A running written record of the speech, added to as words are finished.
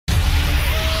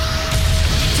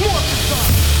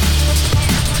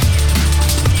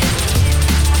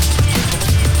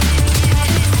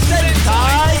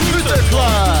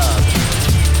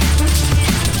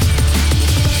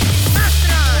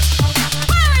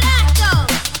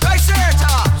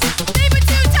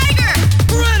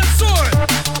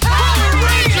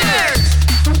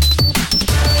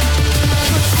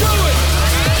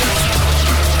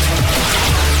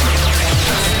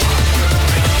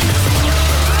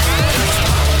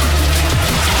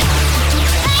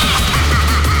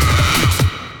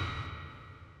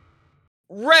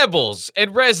Rebels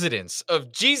and residents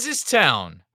of Jesus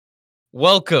Town,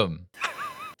 welcome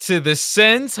to the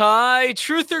Sentai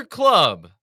Truther Club.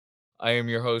 I am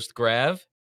your host, Grav,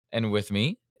 and with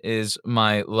me is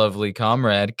my lovely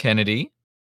comrade, Kennedy.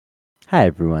 Hi,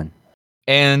 everyone.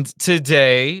 And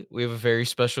today, we have a very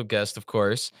special guest, of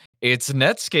course. It's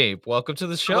Netscape. Welcome to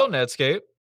the show, Netscape.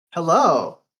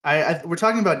 Hello. We're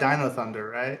talking about Dino Thunder,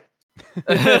 right?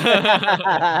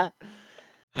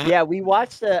 Yeah, we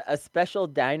watched a special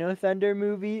Dino Thunder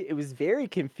movie. It was very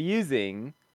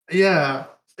confusing. Yeah.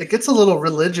 It gets a little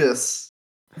religious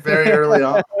very early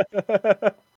on.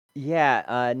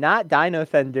 Yeah, not Dino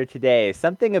Thunder today.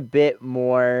 Something a bit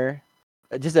more,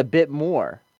 just a bit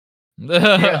more.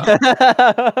 Yeah.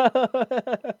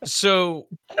 So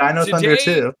Dino Thunder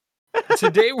 2.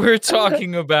 today we're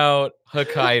talking about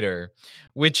Hakaider,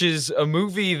 which is a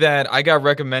movie that I got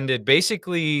recommended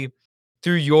basically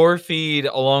through your feed,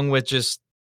 along with just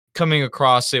coming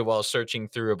across it while searching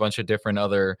through a bunch of different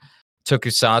other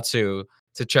tokusatsu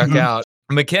to check Mhm. out.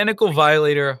 Mechanical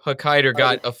Violator Hakaider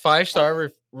got a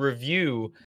 5-star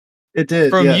review It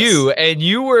did, from yes. you, and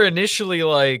you were initially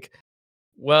like,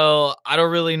 well, I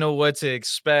don't really know what to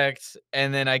expect.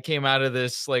 And then I came out of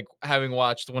this like having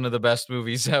watched one of the best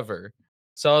movies ever.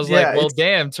 So I was like, Yeah, well, it's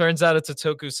damn, turns out it's a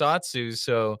tokusatsu.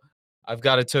 So I've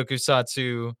got a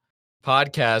tokusatsu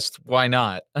podcast. Why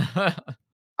not?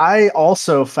 I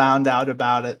also found out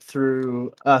about it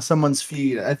through someone's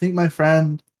feed. I think my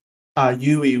friend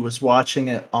Yui was watching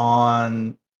it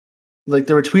on, like,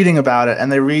 they were tweeting about it,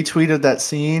 and they retweeted that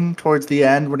scene towards the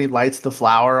end when he lights the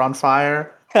flower on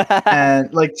fire.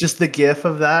 And like just the gif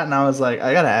of that, and I was like,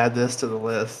 I gotta add this to the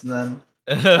list. And then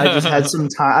I just had some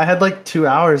time. I had like 2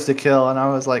 hours to kill, and I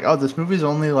was like, oh, this movie's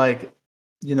only like,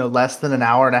 less than an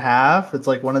hour and a half. It's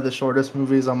like one of the shortest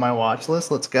movies on my watch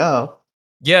list. Let's go.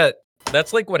 Yeah,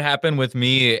 that's like what happened with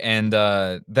me and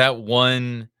that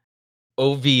one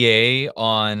OVA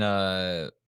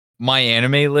on my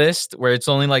anime list where it's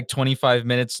only like 25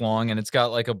 minutes long and it's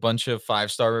got like a bunch of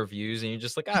 5-star reviews and you're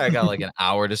just like, I got like an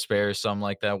hour to spare or something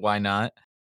like that. Why not?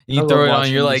 And I you love throw it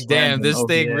on, you're watching like, these damn, random this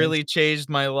thing OVAs. really changed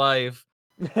my life.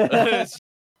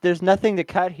 There's nothing to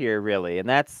cut here, really, and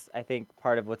that's, I think,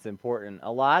 part of what's important.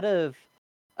 A lot of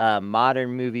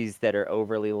modern movies that are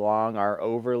overly long are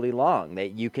overly long.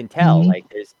 That you can tell, Mhm. like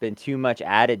there's been too much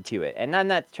added to it. And I'm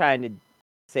not trying to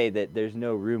say that there's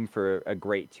no room for a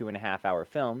great 2.5-hour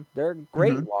film. They're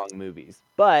great long movies,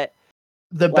 but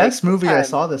The like, best movie I sometimes-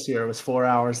 saw this year was 4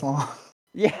 hours long.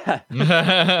 yeah.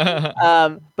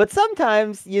 But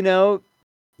sometimes,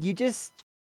 you just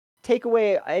take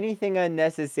away anything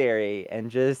unnecessary and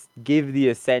just give the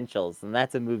essentials, and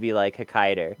that's a movie like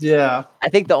Hakaider. Yeah. I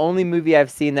think the only movie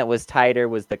I've seen that was tighter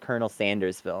was the Colonel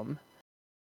Sanders film.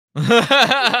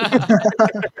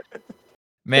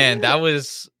 Man, that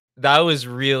was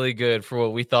really good for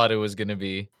what we thought it was gonna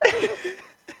be.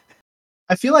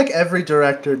 I feel like every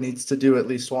director needs to do at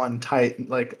least one tight,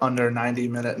 like under 90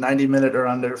 minute or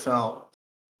under film.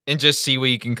 And just see what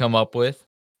you can come up with.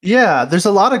 Yeah, there's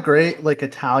a lot of great like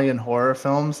Italian horror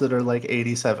films that are like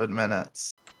 87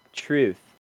 minutes. Truth.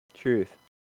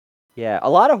 Yeah, a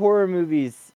lot of horror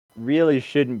movies really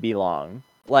shouldn't be long.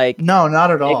 Like, No, not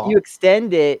at if all. you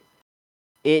extend it,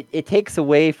 it takes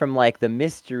away from like the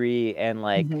mystery, and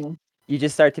like Mhm. you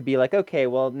just start to be like, okay,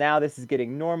 well now this is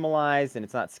getting normalized and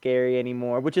it's not scary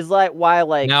anymore, which is like why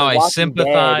like Now The I Walking Dead.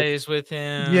 sympathize with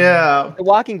him. Yeah. The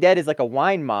Walking Dead is like a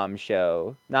wine mom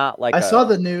show, not like I a saw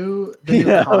the new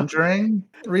Yeah. Conjuring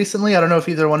recently. I don't know if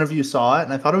either one of you saw it,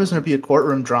 and I thought it was going to be a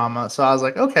courtroom drama. So I was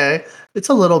like, okay, it's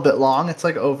a little bit long. It's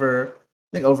like over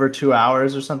 2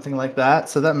 hours or something like that.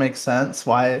 So that makes sense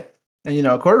why, and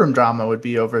a courtroom drama would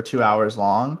be over 2 hours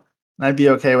long, and I'd be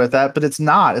okay with that. But it's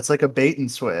not. It's like a bait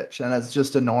and switch, and it's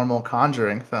just a normal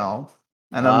Conjuring film.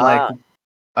 And I'm like,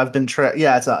 I've been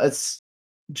yeah, it's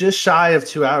just shy of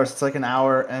 2 hours. It's like an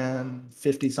hour and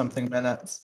 50 something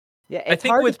minutes. Yeah, I it's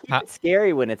think hard with to keep it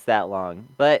scary when it's that long,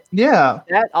 but Yeah.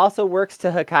 that also works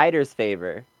to Hakaider's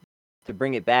favor to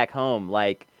bring it back home.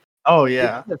 Like, Oh this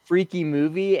yeah. is a freaky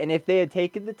movie, and if they had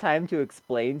taken the time to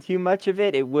explain too much of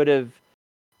it, it would have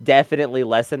definitely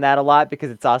lessened that a lot, because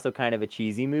it's also kind of a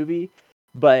cheesy movie.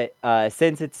 But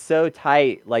since it's so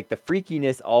tight, like the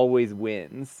freakiness always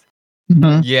wins.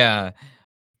 Mhm. Yeah.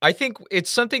 I think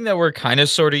it's something that we're kind of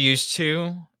sort of used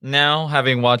to now,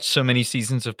 having watched so many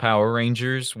seasons of Power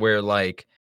Rangers, where like,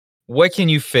 what can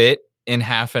you fit in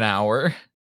half an hour?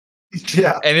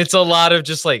 Yeah. And it's a lot of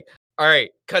just like, all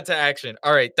right, cut to action.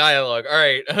 All right, dialogue. All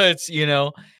right, it's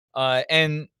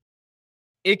and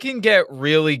it can get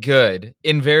really good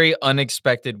in very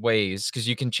unexpected ways because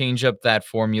you can change up that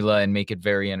formula and make it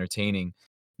very entertaining.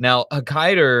 Now,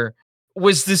 Hakaider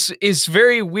is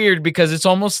very weird because it's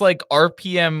almost like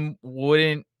RPM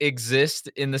wouldn't exist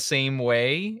in the same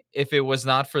way if it was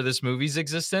not for this movie's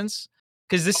existence.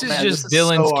 Because this Oh is man, this just is so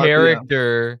Dylan's RPM.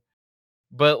 character,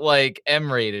 but like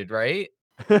M-rated, right?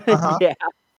 Uh-huh. Yeah,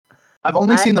 I've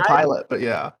only I, seen the I pilot, but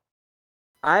yeah.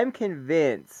 I'm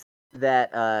convinced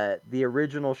that the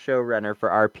original showrunner for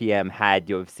RPM had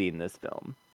to have seen this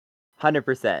film.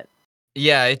 100%.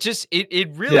 Yeah, it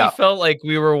really Yeah. felt like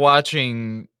we were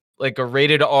watching like a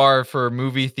rated R for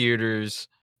movie theaters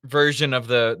version of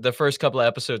the first couple of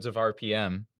episodes of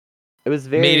RPM It was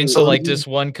made very into like Absolutely. this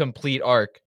one complete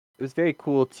arc. it was very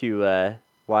cool to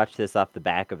watch this off the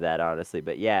back of that, honestly.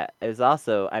 But yeah, it was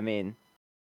also, I mean,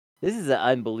 this is an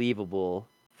unbelievable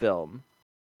film.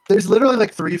 There's literally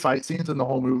like 3 fight scenes in the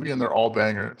whole movie, and they're all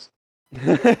bangers.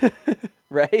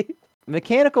 Right?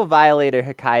 Mechanical Violator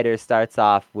Hakaider starts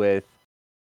off with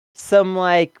some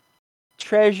like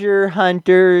treasure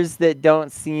hunters that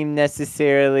don't seem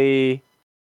necessarily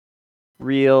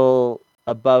real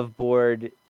above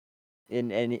board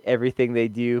in everything they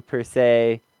do per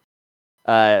se.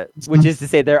 Which is to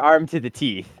say they're armed to the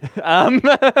teeth. um,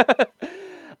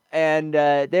 and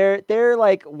they're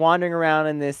like wandering around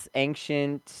in this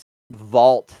ancient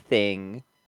vault thing,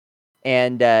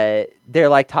 and they're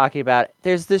like talking about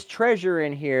there's this treasure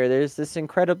in here. There's this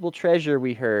incredible treasure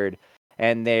we heard,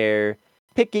 and they're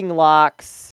picking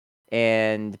locks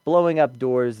and blowing up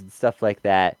doors and stuff like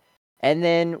that. And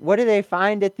then what do they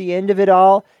find at the end of it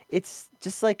all? It's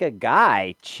just like a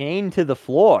guy chained to the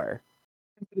floor,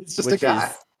 It's just a which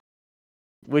guy.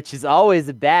 is always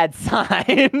a bad sign,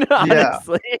 Yeah.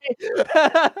 honestly.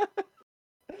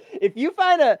 If you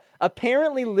find a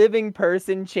apparently living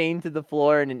person chained to the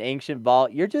floor in an ancient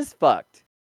vault, you're just fucked.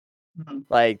 Mhm.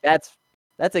 Like that's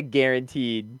a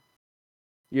guaranteed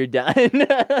you're done.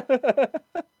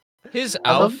 His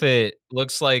I love outfit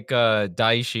looks like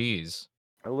Daishi's.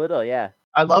 A little, yeah.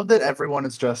 I love that everyone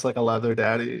is dressed like a leather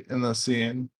daddy in the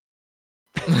scene.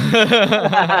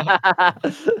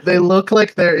 They look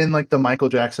like they're in like the Michael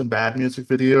Jackson Bad music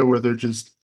video where they're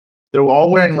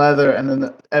all wearing leather, and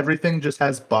then everything just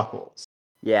has buckles.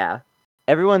 Yeah.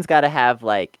 Everyone's got to have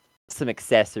like some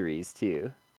accessories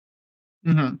too.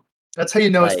 Mhm. That's how you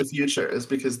know it's the Like, future, is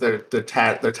because they're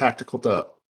tactical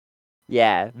dope.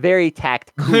 yeah, very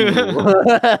tactical.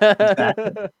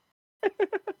 Exactly.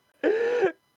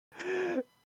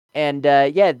 And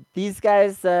yeah, these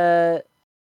guys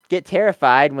get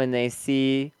terrified when they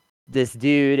see this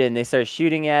dude and they start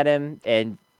shooting at him,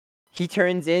 and he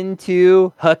turns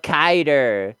into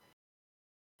Hakaider,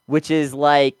 which is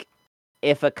like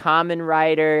if a common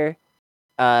rider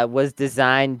was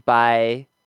designed by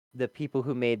the people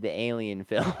who made the Alien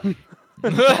film.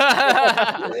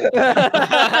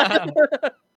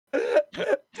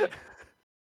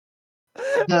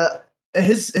 The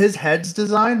his head's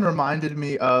design reminded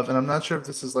me of, and I'm not sure if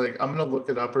this is like, I'm gonna look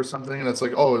it up or something, and it's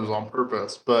like, oh, it was on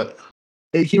purpose, but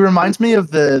he reminds me of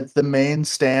the main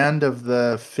stand of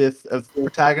the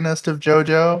protagonist of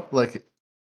JoJo. Like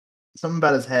something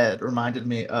about his head reminded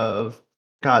me of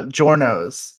God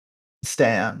Jorno's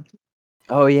stand.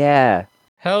 Oh yeah.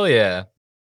 Hell yeah.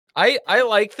 I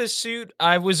like the suit.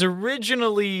 I was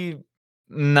originally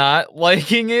not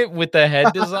liking it with the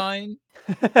head design.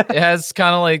 It has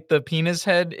kind of like the penis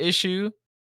head issue,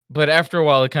 but after a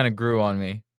while it kind of grew on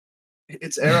me.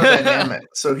 It's aerodynamic,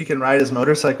 so he can ride his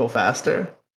motorcycle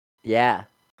faster. Yeah.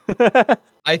 I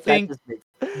That think just makes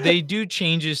they do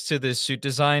changes to the suit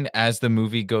design as the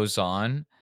movie goes on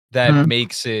that Mhm.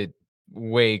 makes it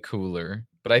way cooler.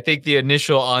 But I think the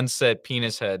initial onset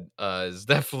penis head is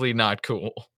definitely not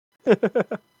cool. I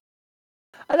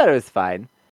thought it was fine.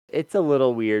 It's a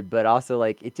little weird, but also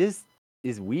like it just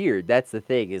is weird. That's the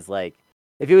thing, is like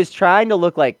if it was trying to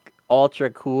look like ultra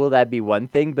cool, that'd be one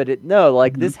thing, but like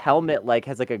Mhm. this helmet like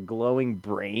has like a glowing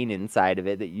brain inside of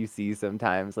it that you see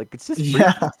sometimes. Like it's just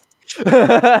Yeah,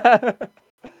 freaky.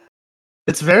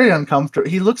 it's very uncomfortable.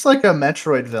 He looks like a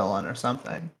Metroid villain or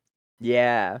something.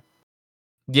 Yeah,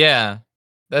 Yeah.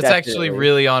 That's actually definitely.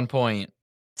 really on point.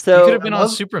 He could So have I been on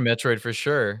love Super Metroid for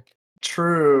sure.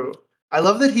 True. I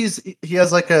love that he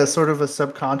has like a sort of a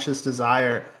subconscious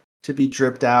desire to be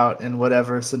dripped out in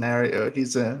whatever scenario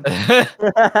he's in.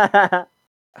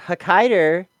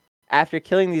 Hakaider, after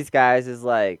killing these guys, is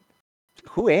like,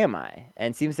 who am I?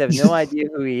 And seems to have no idea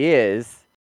who he is.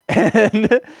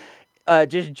 And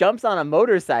just jumps on a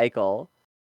motorcycle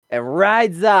and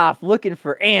rides off looking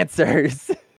for answers.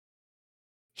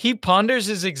 He ponders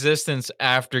his existence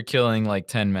after killing like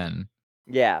 10 men.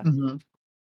 Yeah. Mhm.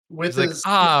 With He's like, his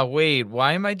 "Ah, wait,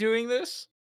 why am I doing this?"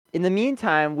 in the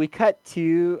meantime, we cut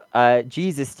to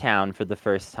Jesus Town for the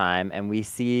first time, and we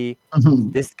see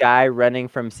this guy running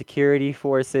from security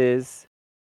forces.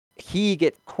 He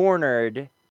gets cornered,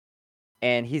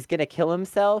 and he's gonna kill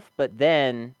himself, but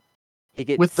then he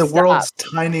gets With the stopped. world's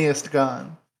tiniest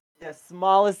gun. The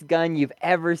smallest gun you've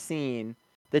ever seen.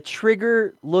 The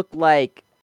trigger looked like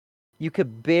you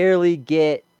could barely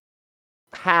get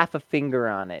half a finger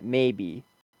on it, maybe.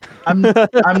 I'm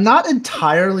not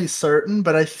entirely certain,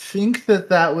 but I think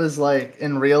that was like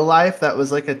in real life, that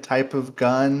was like a type of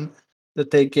gun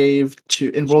that they gave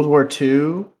to in World War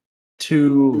II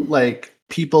to like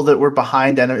people that were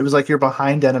behind enemy. It was like your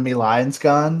behind enemy lines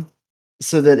gun,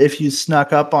 so that if you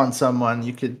snuck up on someone,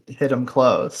 you could hit them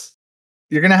close.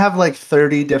 You're gonna have like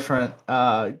 30 different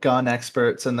gun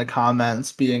experts in the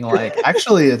comments being like,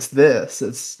 actually, it's this.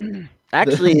 It's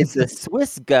Actually, it's a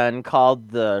Swiss gun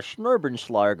called the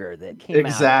Schnurbenschlager that came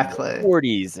out in the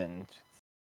 40s, and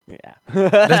yeah.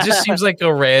 That just seems like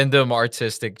a random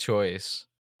artistic choice.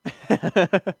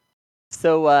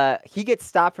 So he gets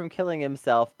stopped from killing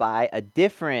himself by a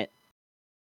different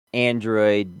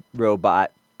android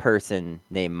robot person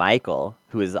named Michael,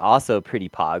 who is also pretty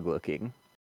pog looking.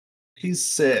 He's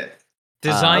sick.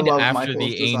 Designed I love after Michael's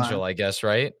the Angel, design. I guess,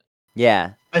 right?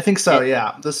 Yeah. I think so.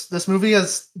 Yeah, this movie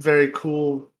has very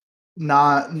cool,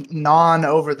 non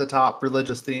over the top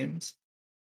religious themes.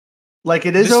 Like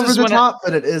it is This over is the when top,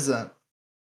 but it isn't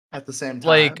at the same time.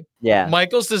 like Yeah.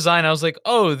 Michael's design, I was like,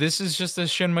 oh, this is just a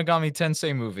Shin Megami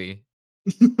Tensei movie.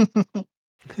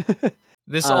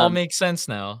 This all makes sense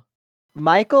now.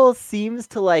 Michael seems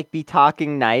to like be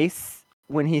talking nice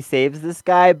when he saves this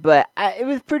guy, but it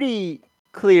was pretty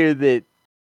clear that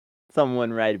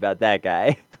someone right about that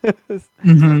guy.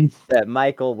 That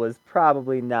Michael was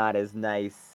probably not as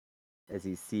nice as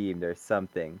he seemed or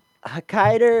something.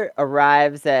 Hakaider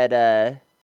arrives at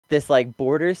this like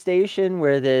border station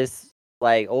where this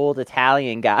like old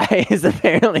Italian guy is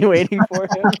apparently waiting for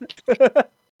him.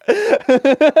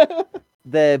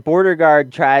 The border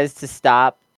guard tries to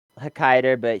stop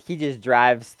Hakaider, but he just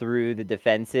drives through the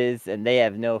defenses and they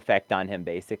have no effect on him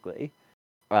basically.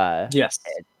 Yes.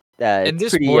 And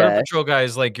this border patrol guy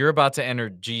is like, you're about to enter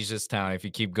Jesus Town if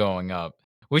you keep going up,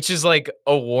 which is like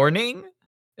a warning.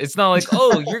 It's not like,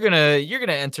 oh, you're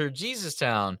gonna enter Jesus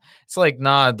Town. It's like,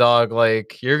 nah, dog,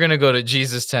 like you're gonna go to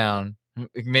Jesus Town.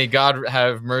 May God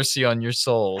have mercy on your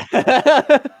soul.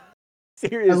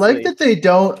 Seriously. I like that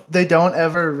they don't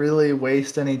ever really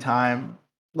waste any time.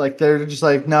 Like they're just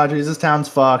like, no, Jesus Town's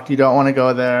fucked. You don't want to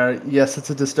go there. Yes,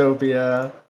 it's a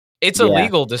dystopia. It's a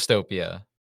legal dystopia.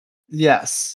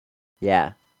 Yes.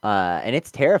 Yeah. And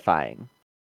it's terrifying.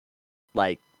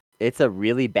 Like, it's a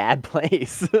really bad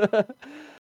place.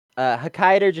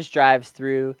 Hakaider just drives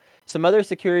through. Some other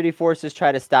security forces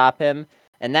try to stop him,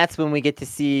 and that's when we get to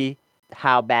see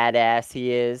how badass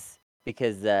he is,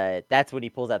 because that's when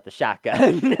he pulls out the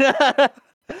shotgun. The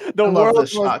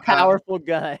world's most powerful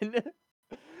gun.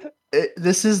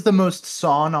 This is the most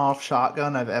sawn-off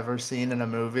shotgun I've ever seen in a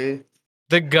movie.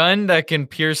 The gun that can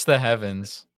pierce the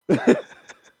heavens.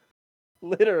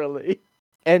 Literally.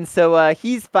 And so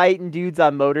he's fighting dudes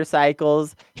on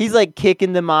motorcycles. He's like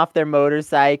kicking them off their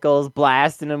motorcycles,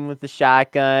 blasting them with the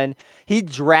shotgun. He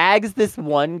drags this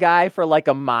one guy for like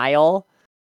a mile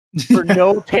for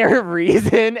no apparent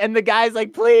reason. And the guy's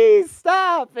like, please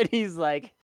stop. And he's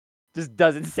like, just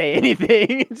doesn't say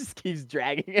anything. Just keeps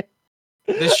dragging it.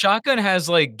 The shotgun has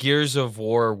like Gears of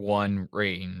War 1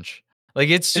 range. Like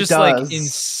it's just like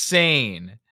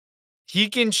insane. He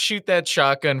can shoot that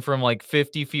shotgun from like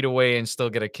 50 feet away and still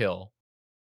get a kill.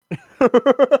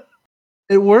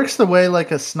 It works the way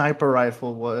like a sniper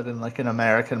rifle would in like an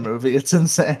American movie. It's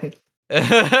insane.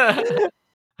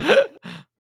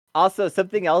 Also,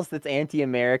 something else that's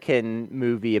anti-American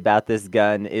movie about this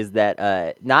gun is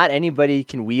that not anybody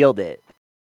can wield it.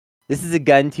 This is a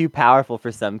gun too powerful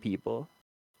for some people.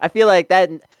 I feel like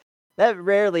that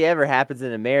rarely ever happens in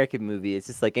an American movie. It's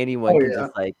just like anyone can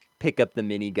just like pick up the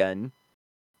minigun,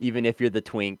 even if you're the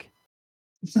twink.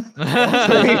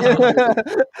 I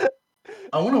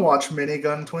want to watch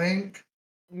Minigun Twink.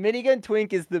 Minigun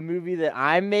Twink is the movie that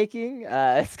I'm making.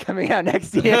 It's coming out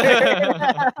next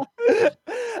year.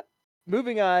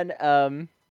 Moving on,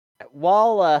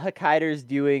 while Hakaider's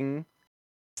doing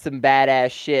some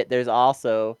badass shit, there's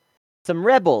also some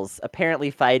rebels apparently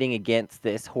fighting against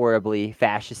this horribly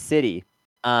fascist city.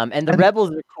 And the rebels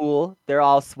are cool. They're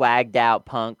all swagged out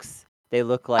punks. They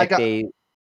look like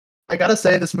I gotta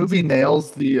say, this movie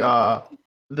nails the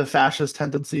fascist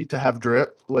tendency to have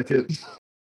drip. Like it,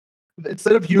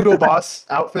 instead of Hugo Boss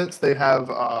outfits, they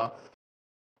have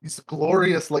these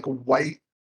glorious like white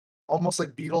almost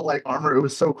like beetle-like armor. It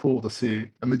was so cool to see,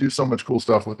 and they do so much cool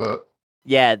stuff with it.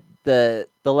 Yeah, the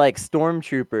like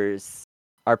stormtroopers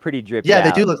are pretty dripped Yeah, they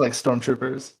out. do look like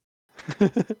stormtroopers.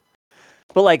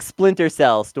 But like Splinter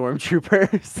Cell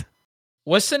stormtroopers.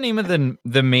 What's the name of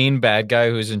the main bad guy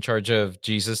who's in charge of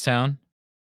Jesus Town?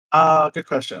 Good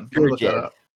question. Let me look that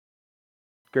up.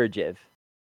 Gurdjieff.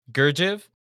 Gurdjieff?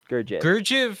 Gurdjieff.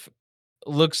 Gurdjieff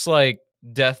looks like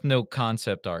Death Note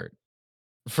concept art.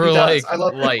 For He does. like I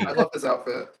love light. I love his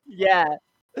outfit. Yeah.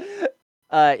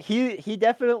 He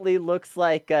definitely looks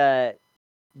like the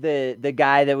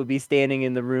guy that would be standing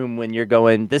in the room when you're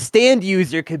going, the stand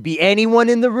user could be anyone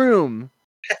in the room.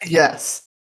 Yes.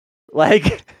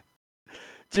 Like,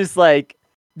 just like,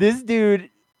 this dude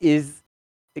is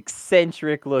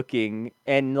eccentric looking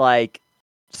and like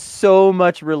so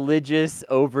much religious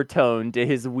overtone to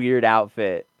his weird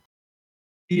outfit.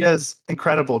 He has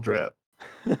incredible drip.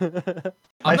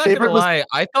 I'm not gonna lie,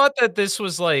 I thought that this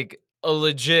was like a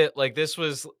legit, like this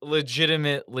was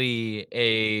legitimately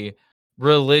a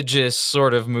religious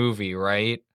sort of movie,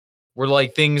 right? Where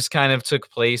like things kind of took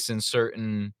place in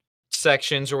certain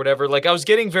sections or whatever. Like I was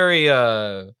getting very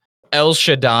El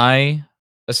Shaddai,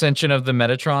 Ascension of the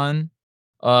Metatron,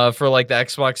 for like the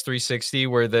Xbox 360,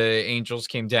 where the angels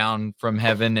came down from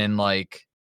heaven and like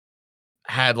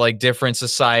had like different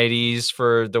societies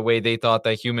for the way they thought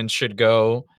that humans should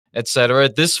go, etc.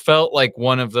 This felt like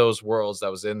one of those worlds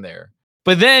that was in there.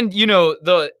 But then, you know,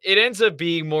 it ends up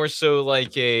being more so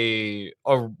like a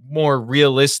more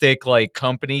realistic like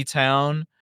company town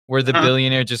where the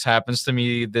billionaire just happens to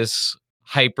be this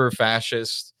hyper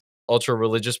fascist, ultra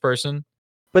religious person.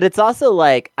 But it's also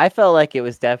like, I felt like it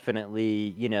was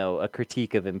definitely, you know, a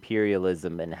critique of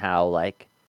imperialism and how like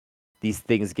these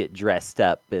things get dressed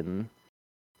up in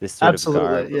this sort of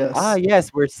garb. Yes. Ah,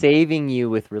 yes, we're saving you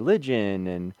with religion.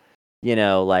 And, you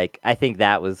know, like, I think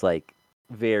that was like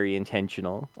very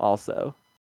intentional also.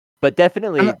 But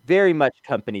definitely very much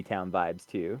Company Town vibes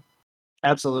too.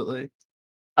 Absolutely.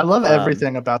 I love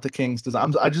everything about the King's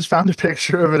design. I just found a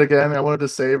picture of it again. I wanted to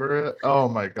savor it. Oh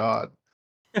my god.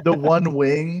 The one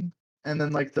wing and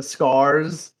then like the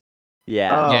scars.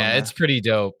 Yeah. Oh, Yeah, it's pretty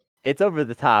dope. It's over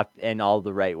the top in all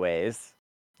the right ways.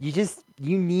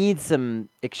 You need some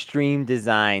extreme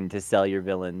design to sell your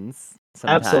villains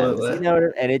sometimes. Absolutely. You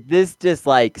know, and this just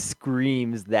like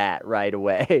screams that right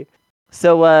away.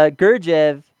 So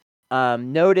Gurdjieff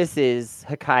notices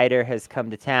Hakaider has come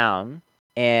to town,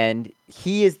 and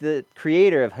he is the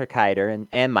creator of Hakaider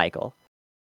and Michael.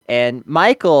 And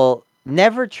Michael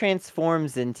never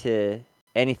transforms into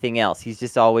anything else. He's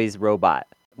just always robot.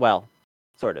 Well,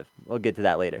 sort of. We'll get to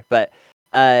that later. But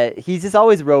he's just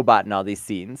always robot in all these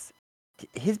scenes.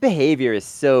 His behavior is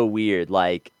so weird.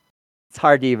 Like, it's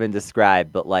hard to even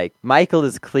describe. But like, Michael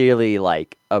is clearly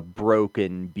like a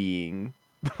broken being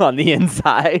on the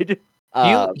inside.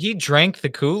 He drank the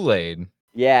Kool-Aid.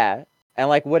 Yeah. And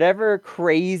like, whatever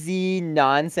crazy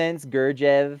nonsense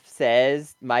Gurdjieff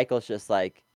says, Michael's just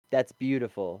like, that's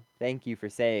beautiful. Thank you for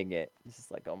saying it. It's just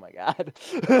like, oh my god.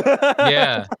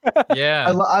 Yeah. Yeah.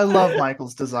 I love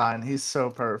Michael's design. He's so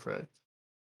perfect.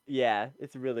 Yeah,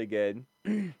 it's really good.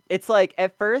 It's like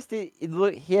at first he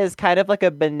has kind of like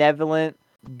a benevolent,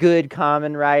 good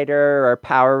Kamen Rider or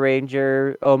Power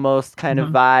Ranger almost kind of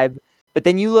vibe. But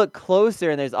then you look closer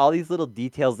and there's all these little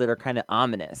details that are kind of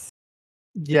ominous.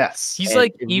 Yes. He's And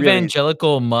like it really-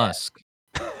 evangelical Musk.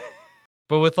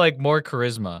 But with like more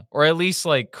charisma, or at least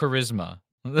like charisma.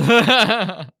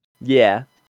 Yeah.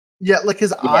 Yeah, like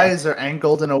his eyes are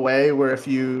angled in a way where if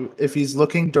he's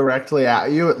looking directly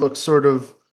at you, it looks sort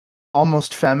of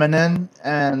almost feminine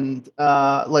and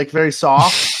like very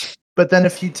soft. But then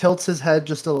if he tilts his head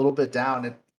just a little bit down,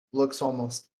 it looks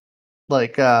almost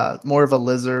like more of a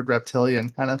lizard reptilian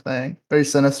kind of thing. Very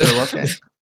sinister looking.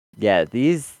 Yeah,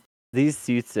 these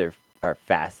suits are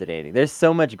fascinating. There's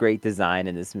so much great design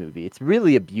in this movie. It's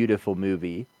really a beautiful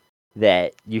movie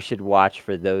that you should watch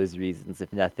for those reasons,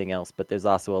 if nothing else. But there's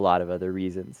also a lot of other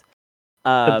reasons.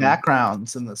 The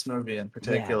backgrounds in this movie in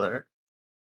particular.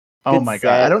 Yeah. Oh Good my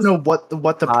god. I don't sets, know what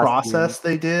the costumes. process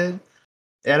they did.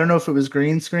 I don't know if it was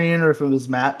green screen or if it was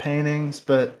matte paintings,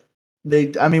 but we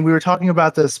were talking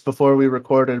about this before we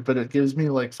recorded, but it gives me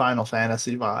like Final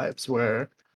Fantasy vibes where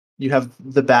you have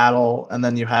the battle and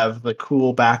then you have the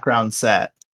cool background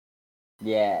set.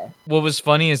 Yeah. What was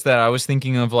funny is that I was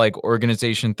thinking of like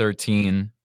Organization 13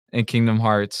 in Kingdom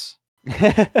Hearts.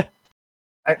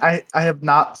 I have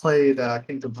not played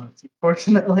Kingdom Hearts,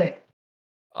 unfortunately.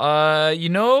 You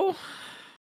know,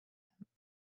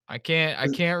 I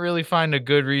can't really find a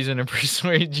good reason to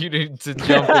persuade you to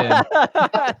jump in.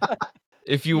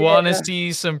 If you want to Yeah.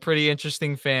 see some pretty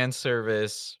interesting fan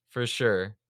service, for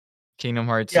sure, Kingdom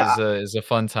Hearts Yeah, is a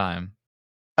fun time.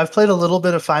 I've played a little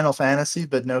bit of Final Fantasy,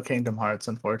 but no Kingdom Hearts,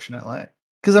 unfortunately.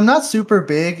 Because I'm not super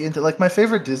big into like my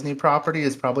favorite Disney property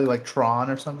is probably like Tron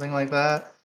or something like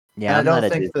that, Yeah, and I I'm not don't a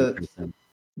think Disney that person.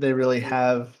 they really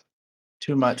have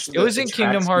too much It that was in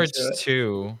Kingdom attracts me to Hearts it.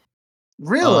 2.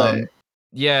 Really?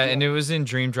 Yeah, and it was in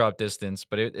Dream Drop Distance,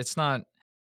 but it's not.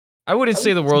 I wouldn't I say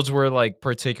would- the worlds were like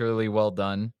particularly well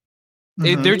done.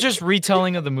 Mhm. They're just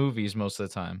retelling of the movies most of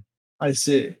the time. I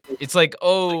see. It's like,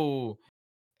 oh,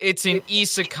 it's an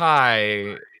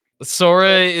isekai.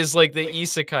 Sora is like the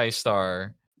isekai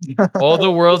star. All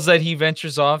the worlds that he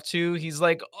ventures off to, he's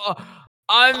like, oh,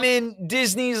 I'm in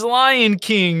Disney's Lion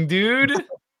King, dude.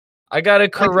 I gotta I,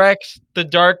 correct the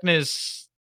darkness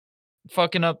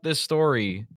fucking up this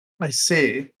story. I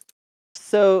see.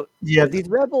 So Yeah. these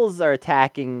rebels are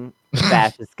attacking the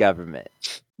fascist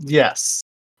government, Yes.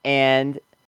 and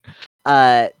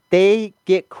they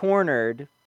get cornered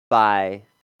by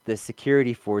the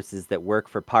security forces that work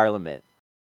for Parliament,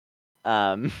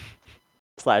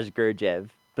 slash Gurdjieff,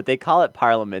 but they call it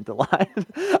Parliament a lot.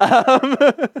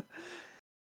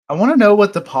 I want to know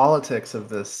what the politics of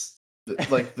this,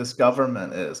 like this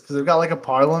government is, because they've got like a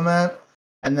parliament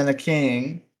and then a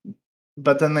king,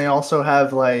 but then they also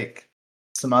have like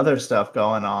some other stuff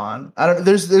going on. I don't.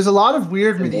 There's a lot of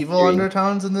weird Some medieval mystery.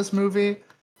 undertones in this movie.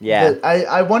 Yeah, That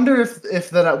I wonder if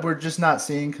that we're just not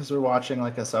seeing because we're watching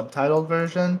like a subtitled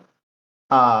version.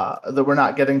 That we're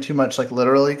not getting too much like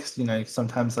literally, because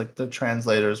sometimes like the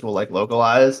translators will like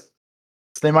localize.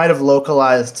 So they might have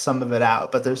localized some of it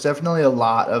out, but there's definitely a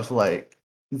lot of like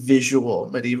visual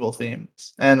medieval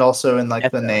themes, and also in like the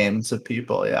definitely. names of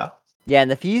people. Yeah, Yeah,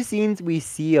 and the few scenes we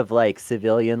see of like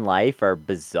civilian life are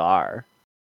bizarre.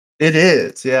 it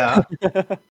is. Yeah,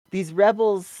 These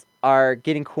rebels are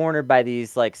getting cornered by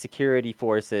these like security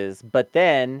forces, but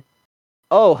then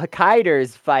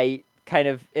Hakaider's fight kind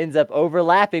of ends up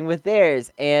overlapping with theirs,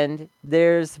 and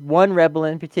there's one rebel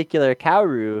in particular,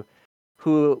 Kaoru,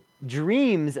 who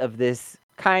dreams of this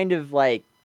kind of like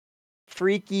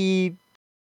freaky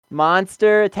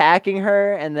monster attacking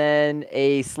her, and then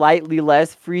a slightly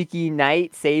less freaky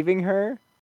knight saving her.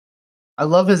 I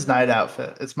love his night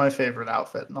outfit. It's my favorite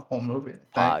outfit in the whole movie.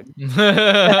 I think.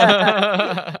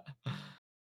 Pog.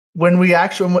 When we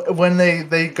actually when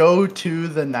they go to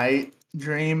the night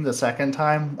dream the second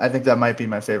time, I think that might be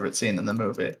my favorite scene in the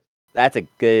movie. That's a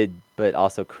good but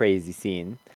also crazy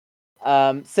scene.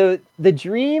 So the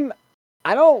dream,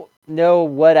 I don't know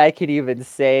what I could even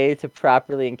say to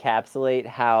properly encapsulate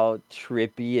how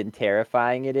trippy and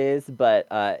terrifying it is, but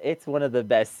it's one of the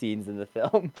best scenes in the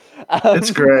film.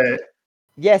 It's great.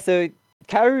 Yeah, so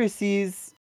Kaoru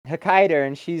sees Hakaider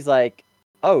and she's like,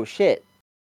 oh shit,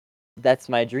 that's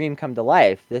my dream come to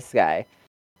life, this guy.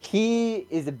 He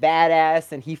is a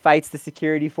badass and he fights the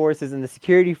security forces, and the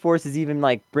security forces even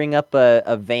like bring up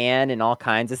a van and all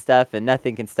kinds of stuff, and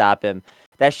nothing can stop him.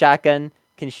 That shotgun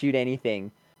can shoot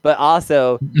anything. But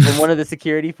also, when one of the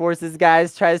security forces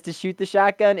guys tries to shoot the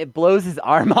shotgun, it blows his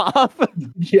arm off.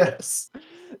 Yes.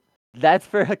 That's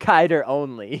for Hakaider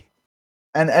only.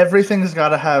 And everything's got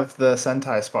to have the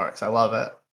Sentai sparks. I love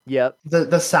it. Yep.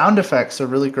 The sound effects are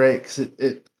really great because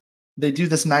they do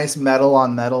this nice metal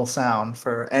on metal sound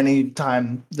for any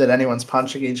time that anyone's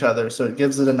punching each other, so it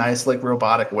gives it a nice like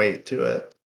robotic weight to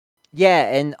it.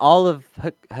 Yeah, and all of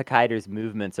Hakaider's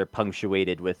movements are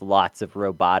punctuated with lots of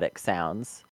robotic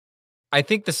sounds. I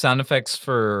think the sound effects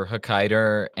for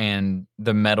Hakaider and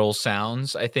the metal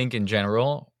sounds, I think in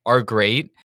general, are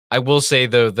great. I will say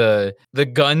though, the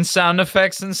gun sound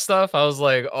effects and stuff, I was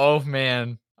like, oh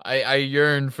man, I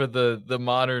yearn for the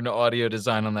modern audio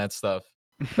design on that stuff.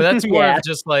 But that's more Yeah. of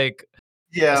just like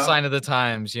a Yeah, sign of the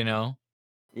times, you know?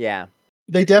 Yeah.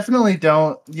 they definitely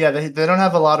don't. Yeah, they don't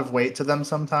have a lot of weight to them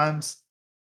sometimes.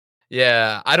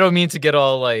 Yeah, I don't mean to get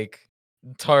all like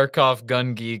Tarkov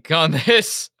gun geek on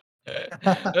this.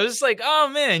 I was just like, oh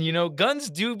man, guns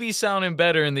do be sounding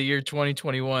better in the year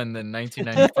 2021 than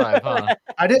 1995, huh?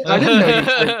 I didn't know you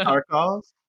played Tarkov.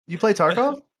 You play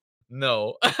Tarkov?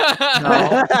 No.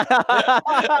 No.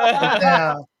 Well,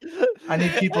 damn. I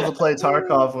need people to play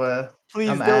Tarkov with. Please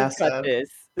I'm don't cut acid. this.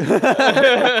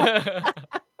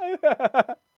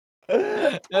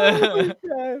 Oh my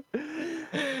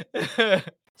God.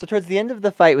 So towards the end of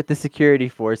the fight with the security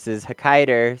forces,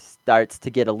 Hakaider starts to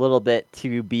get a little bit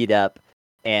too beat up,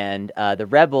 and the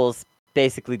rebels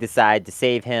basically decide to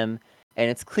save him. And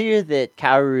it's clear that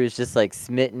Kaoru is just like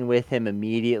smitten with him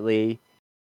immediately,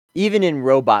 even in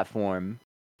robot form.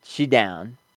 She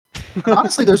down. And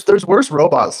honestly, there's worse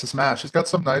robots to smash. He's got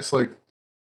some nice like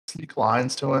sneak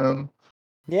lines to him.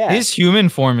 Yeah. His human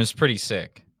form is pretty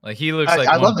sick. Like he looks like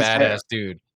I one love his hair. badass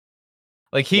dude.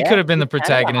 Like he Yeah, could have been the he's kind of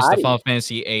a protagonist of hottie. Final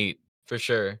Fantasy VIII for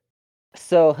sure.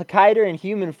 So Hakaider in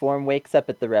human form wakes up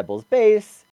at the rebels'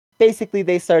 base. Basically,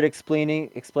 they start explaining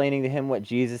to him what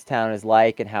Jesus Town is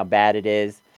like and how bad it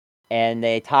is, and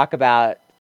they talk about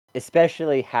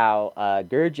especially how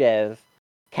Gurdjieff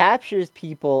captures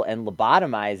people and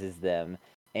lobotomizes them,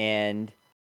 and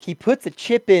he puts a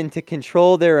chip in to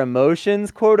control their emotions,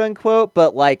 quote unquote,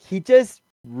 but like he just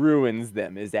ruins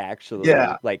them is actually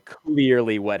like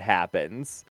clearly what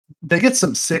happens. They get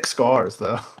some sick scars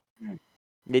though.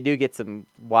 They do get some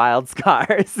wild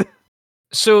scars.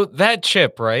 So that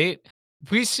chip, right?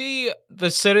 We see the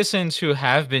citizens who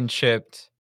have been chipped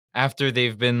after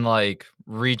they've been like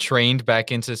retrained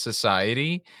back into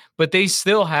society, but they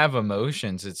still have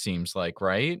emotions, it seems like,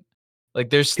 right? Like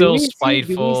they're still Do we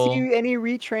spiteful. see any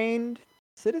retrained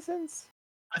citizens?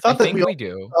 I I thought that think we we all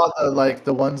do. saw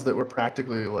the ones that were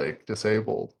practically like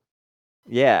disabled,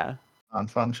 Yeah. I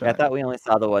non-functioning. thought we only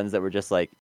saw the ones that were just like,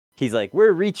 he's like,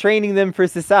 we're retraining them for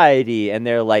society, and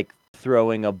they're like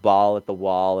throwing a ball at the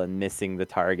wall and missing the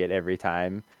target every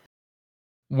time.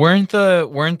 Weren't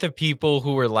the people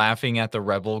who were laughing at the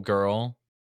rebel girl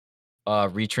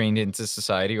retrained into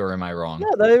society, or am I wrong?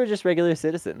 No, they were just regular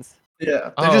citizens.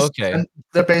 Yeah, Oh, okay.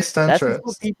 they're based That's just what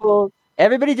interest. people.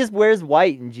 Everybody just wears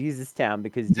white in Jesus Town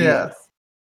because Yeah. Jesus.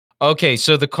 Okay,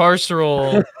 so the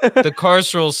carceral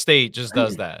state just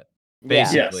does that, Yeah.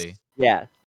 basically. Yeah.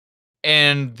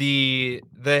 And the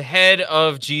head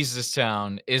of Jesus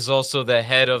Town is also the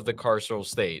head of the carceral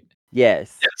state.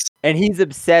 Yes. And he's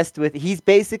obsessed with. He's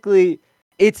basically.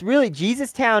 It's really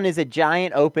Jesus Town is a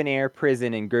giant open air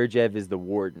prison, and Gurdjieff is the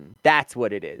warden. That's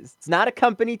what it is. It's not a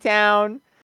company town.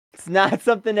 It's not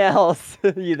something else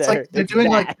either. It's like they're It's doing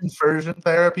that. like conversion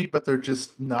therapy, but they're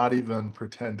just not even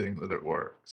pretending that it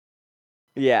works.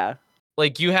 Yeah.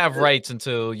 Like you have rights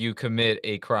until you commit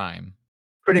a crime.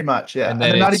 Pretty much, yeah. And And then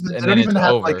they're not it's even and they then don't it's even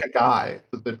have like over. a guy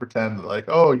that they pretend like,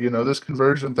 oh, this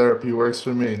conversion therapy works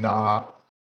for me. Nah.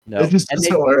 No. It just And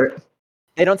doesn't work.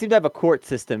 they don't seem to have a court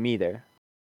system either.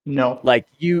 No. Like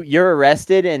you're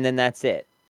arrested and then that's it.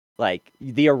 Like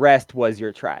the arrest was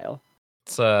your trial.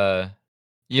 It's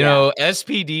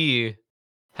SPD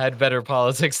had better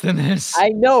politics than this. I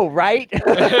know, right?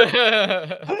 I'm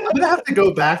gonna have to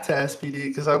go back to SPD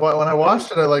because when I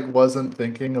watched it, I like wasn't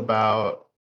thinking about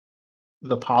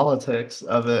the politics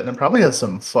of it, and it probably has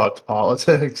some fucked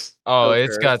politics. Oh, So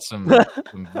it's cursed. got some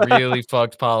really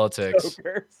fucked politics. So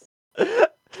cursed.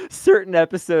 Certain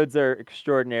episodes are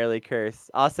extraordinarily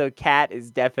cursed. Also, Cat is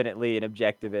definitely an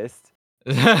objectivist.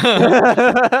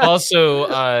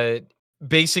 Also,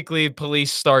 basically,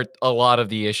 police start a lot of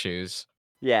the issues.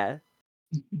 Yeah.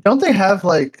 Don't they have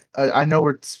like I know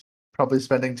we're probably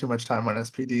spending too much time on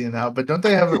SPD now, but don't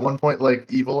they have at one point like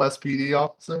evil SPD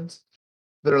officers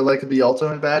that are like the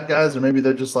ultimate bad guys, or maybe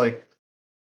they're just like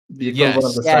the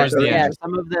equivalent of Yes, the towards the Yeah, end.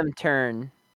 some of them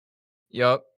turn.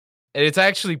 Yup. It's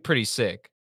actually pretty sick.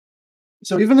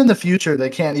 So even in the future, they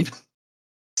can't even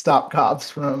stop cops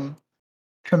from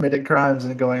committing crimes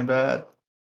and going bad.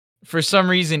 For some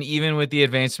reason, even with the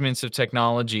advancements of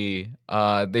technology,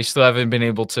 they still haven't been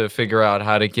able to figure out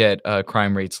how to get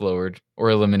crime rates lowered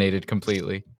or eliminated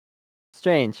completely.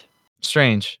 Strange.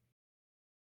 Strange.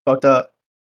 Fucked up.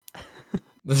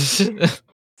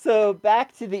 So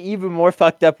back to the even more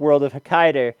fucked up world of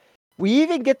Hakaider. We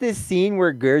even get this scene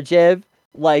where Gurdjieff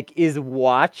like is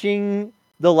watching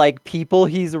the like people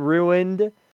he's ruined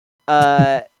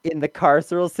in the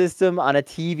carceral system on a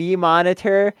TV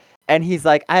monitor, and he's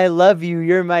like, I love you,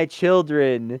 you're my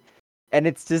children. And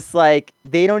it's just like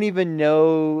they don't even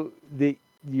know that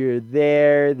you're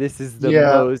there. This is the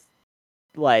most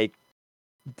like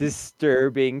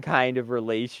disturbing kind of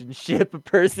relationship a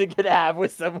person could have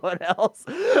with someone else.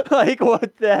 Like,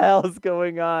 what the hell's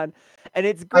going on? And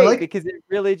it's great because it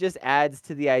really just adds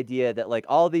to the idea that like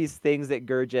all these things that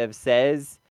Gurdjieff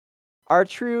says are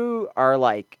true are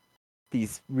like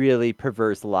these really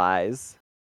perverse lies.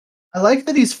 I like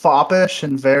that he's foppish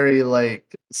and very like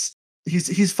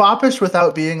he's foppish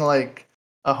without being like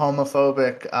a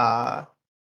homophobic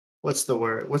what's the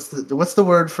word? What's the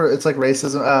word for it's like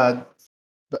racism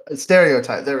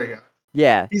stereotype. There we go.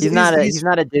 Yeah, he's not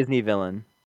a Disney villain.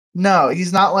 No,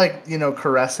 he's not like,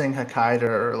 caressing Hakaider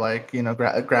or like,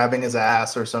 grabbing his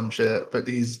ass or some shit, but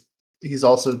he's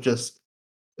also just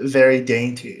very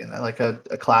dainty in like a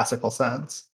classical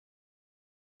sense.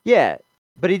 Yeah,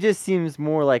 but he just seems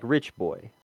more like rich boy.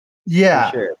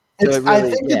 Yeah. For sure. I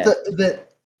think that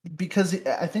because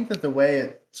I think that the way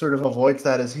it sort of avoids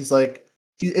that is he's like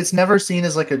it's never seen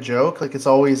as like a joke, like it's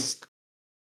always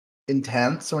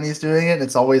intense when he's doing it.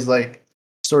 It's always like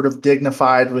sort of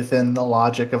dignified within the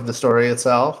logic of the story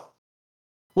itself.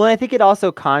 Well, I think it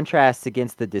also contrasts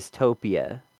against the dystopia,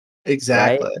 right?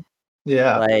 Exactly.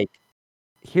 Yeah. Like,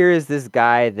 here is this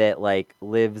guy that like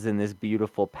lives in this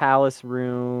beautiful palace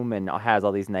room and has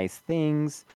all these nice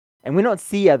things, and we don't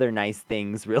see other nice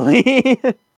things really.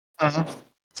 Uh-huh.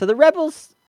 So the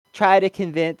rebels try to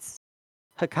convince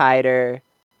Hakaider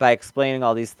by explaining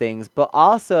all these things, but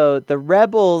also the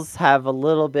rebels have a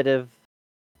little bit of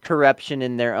corruption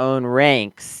in their own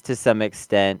ranks to some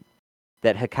extent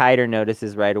that Hakaider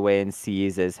notices right away and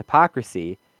sees as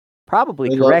hypocrisy, probably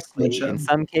They love correctly in snitching.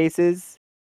 some cases.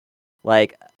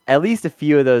 Like, at least a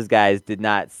few of those guys did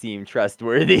not seem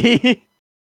trustworthy.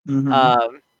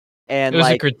 Mhm. And It was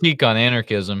a like, critique on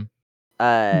anarchism.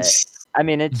 I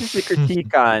mean, it's just a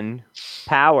critique on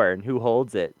power and who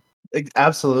holds it.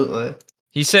 Absolutely.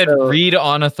 He said, So- "Read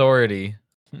on authority."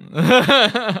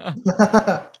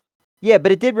 Yeah,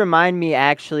 but it did remind me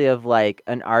actually of like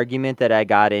an argument that I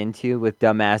got into with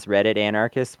dumbass Reddit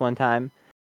anarchists one time,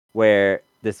 where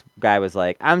this guy was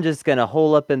like, "I'm just gonna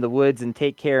hole up in the woods and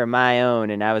take care of my own,"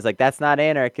 and I was like, "That's not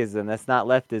anarchism. That's not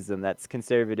leftism. That's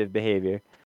conservative behavior."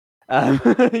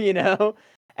 You know,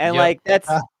 and Yep. like that's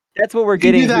Uh, what we're you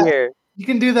can do getting that. here. You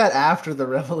can do that after the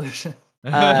revolution.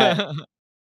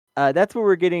 That's what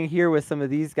we're getting here with some of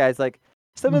these guys. Like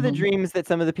some of the Mhm. dreams that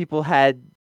some of the people had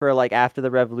for like after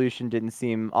the revolution didn't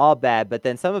seem all bad, but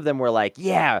then some of them were like,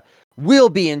 "Yeah, we'll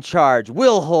be in charge.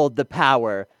 We'll hold the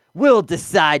power. We'll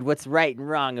decide what's right and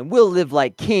wrong, and we'll live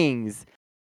like kings."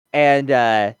 And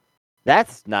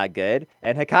that's not good.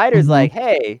 And Hakaider's Mhm. like,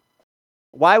 "Hey,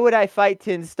 why would I fight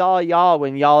to install y'all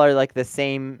when y'all are like the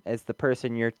same as the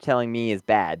person you're telling me is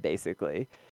bad, basically?"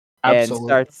 And Absolutely.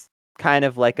 starts kind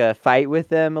of like a fight with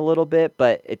them a little bit,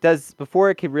 but it does before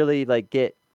it could really like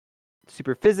get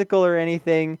super physical or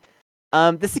anything.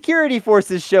 The security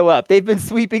forces show up. They've been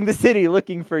sweeping the city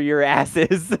looking for your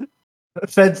asses.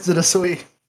 Feds did a sweep.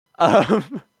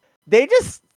 um, they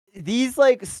just these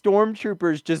like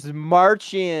stormtroopers just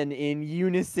march in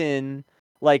unison,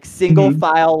 like single Mhm.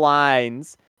 file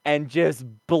lines, and just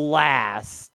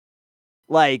blast.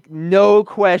 Like no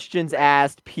questions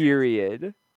asked.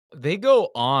 Period. They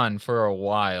go on for a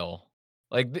while.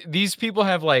 Like these people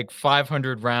have like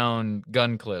 500 round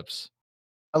gun clips.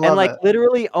 I And love like it.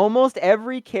 literally almost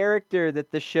every character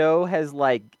that the show has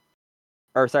like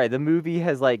or sorry, the movie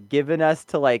has like given us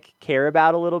to like care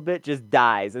about a little bit just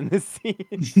dies in this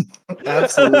scene.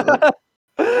 Absolutely.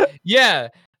 Yeah.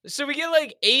 So we get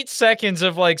like 8 seconds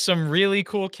of like some really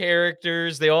cool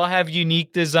characters. They all have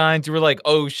unique designs. We're like,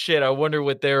 "Oh shit, I wonder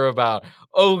what they're about.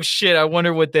 Oh shit, I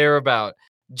wonder what they're about."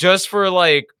 Just for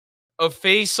like a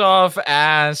face-off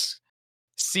ass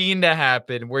scene to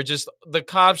happen where just the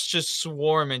cops just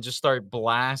swarm and just start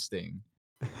blasting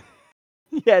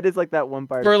Yeah, it is like that one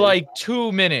part of for Face like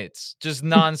 2 minutes, just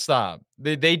nonstop.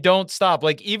 They don't stop.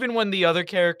 Like even when the other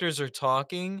characters are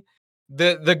talking,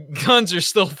 the guns are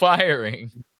still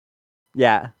firing.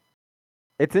 Yeah.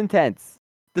 It's intense.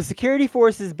 The security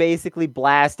forces basically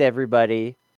blast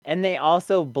everybody, and they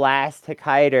also blast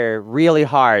Hakaider really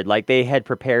hard. Like they had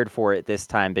prepared for it this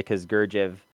time because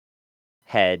Gurdjieff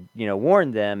had,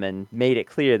 warned them and made it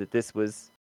clear that this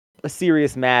was a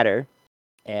serious matter.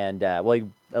 And at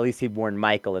least he'd warned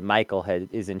Michael, and Michael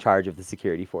is in charge of the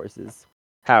security forces.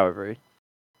 However,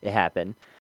 it happened.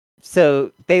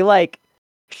 So they like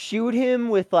shoot him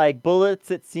with like bullets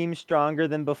that seem stronger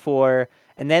than before,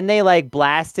 and then they like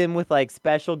blast him with like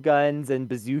special guns and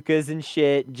bazookas and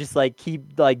shit, and just like keep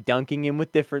like dunking him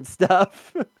with different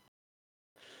stuff.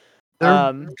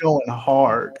 They're going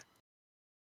hard.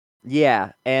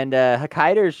 Yeah, and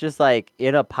Hakaider's just like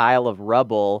in a pile of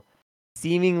rubble,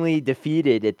 seemingly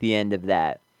defeated at the end of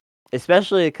that.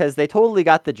 Especially because they totally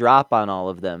got the drop on all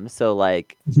of them, so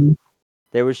like Mhm.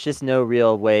 there was just no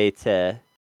real way to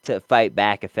fight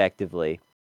back effectively.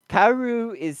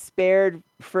 Kaoru is spared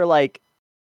for like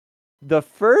the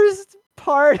first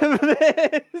part of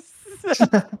this,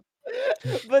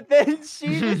 but then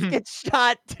she just gets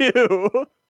shot too.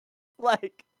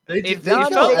 Like It They it kill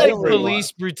felt like non-committally. everyone.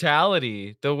 police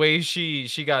brutality the way she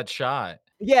got shot.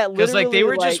 Yeah, 'Cause, like, they literally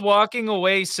were like just walking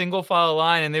away single file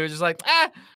line, and they were just like,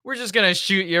 "Ah, we're just gonna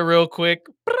shoot you real quick."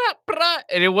 Brah, brah,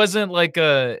 and it wasn't like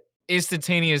a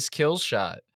instantaneous kill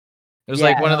shot. It was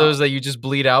like yeah, one of No. those that you just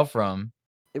bleed out from.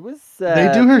 it was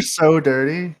They do her so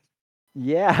dirty.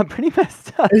 yeah, pretty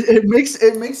messed up. It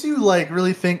makes you like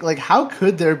really think like how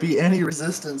could there be any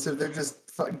resistance if they're just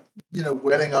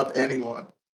wetting up anyone.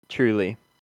 Truly.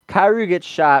 Kaoru gets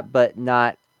shot, but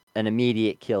not an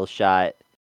immediate kill shot.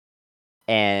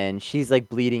 And she's like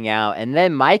bleeding out. And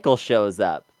then Michael shows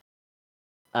up.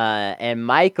 And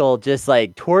Michael just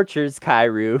like tortures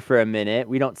Kairu for a minute.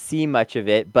 We don't see much of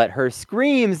it, but her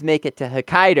screams make it to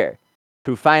Hakaider,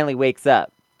 who finally wakes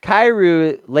up.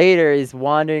 Kairu later is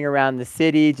wandering around the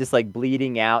city, just like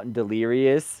bleeding out and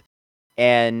delirious.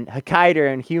 And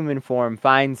Hakaider in human form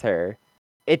finds her.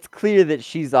 It's clear that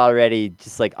she's already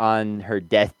just like on her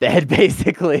deathbed,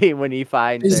 basically, when he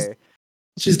finds her.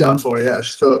 She's done for, yeah.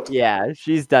 She's cooked. Yeah,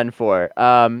 she's done for.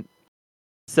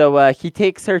 So he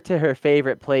takes her to her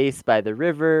favorite place by the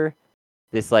river.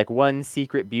 This like one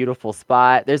secret beautiful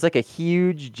spot. There's like a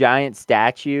huge giant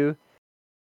statue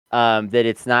that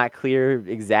it's not clear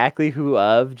exactly who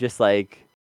of, just like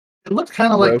It looked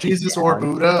kind of like broken Jesus or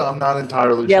down. Buddha. I'm not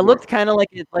entirely Yeah, sure. it looked kind of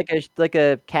like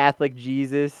a Catholic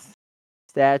Jesus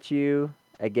statue,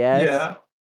 I guess.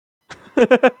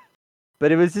 Yeah.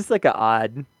 But it was just like an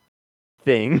odd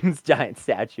thing, this giant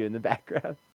statue in the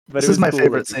background. But This it was is my cool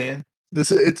favorite looking. scene.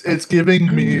 It's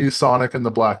giving me Sonic and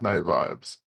the Black Knight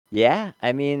vibes. Yeah,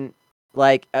 I mean,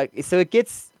 like, so it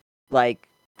gets like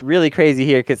really crazy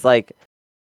here because like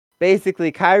basically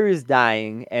Kairu's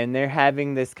dying and they're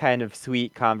having this kind of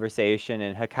sweet conversation,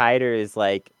 and Hakaider is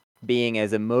like being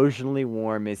as emotionally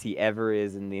warm as he ever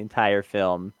is in the entire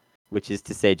film, which is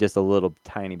to say just a little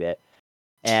tiny bit.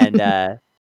 And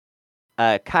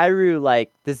Kairu,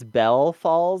 like, this bell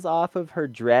falls off of her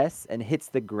dress and hits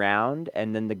the ground,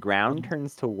 and then the ground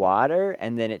turns to water,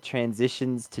 and then it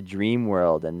transitions to Dream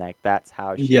World, and like that's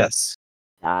how she Yes.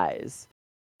 dies.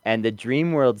 And the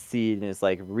Dream World scene is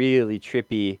like really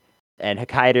trippy, and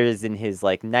Hakaider is in his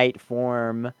like night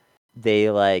form.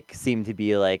 They like seem to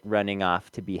be like running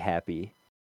off to be happy,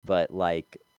 but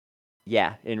like,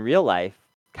 yeah, in real life,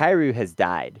 Kairu has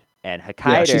died, and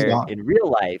Yeah, she's Hakaider gone. in real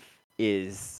life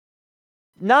is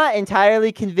not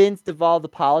entirely convinced of all the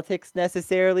politics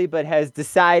necessarily, but has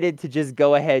decided to just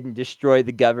go ahead and destroy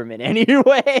the government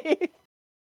anyway.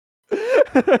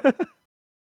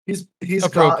 He's gone.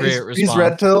 Appropriate He's response.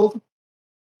 red pilled.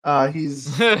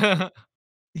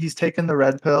 He's taken the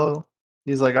red pill.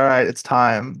 He's like, all right, it's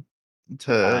time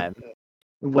to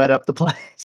wet up the place.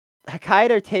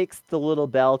 Hakaider takes the little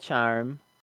bell charm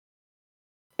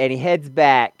and he heads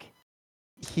back.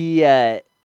 He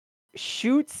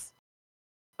shoots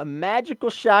a magical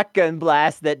shotgun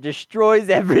blast that destroys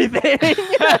everything.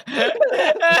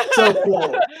 So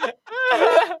cool.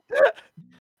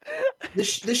 This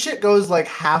shit goes like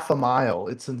half a mile.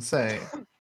 It's insane.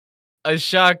 A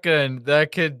shotgun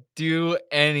that could do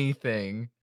anything.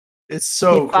 It's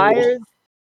so He fires, cool.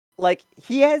 like,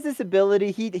 he has this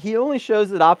ability. He only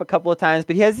shows it off a couple of times,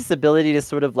 but he has this ability to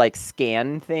sort of like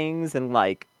scan things and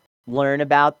like learn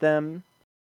about them.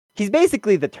 He's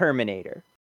basically the Terminator.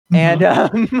 And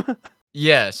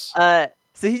Yes. so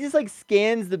he just like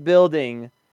scans the building.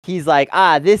 He's like,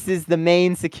 this is the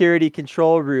main security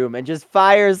control room, and just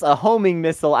fires a homing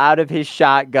missile out of his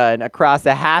shotgun across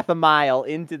a half a mile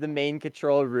into the main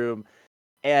control room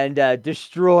and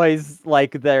destroys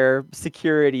like their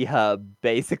security hub,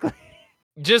 basically.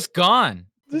 Just gone.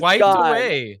 Just Wiped gone.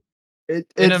 away. It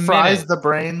In a fries minute. the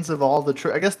brains of all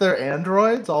the. I guess they're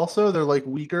androids. Also, they're like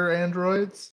weaker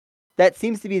androids. That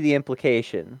seems to be the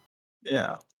implication.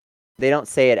 Yeah. They don't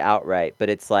say it outright, but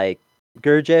it's like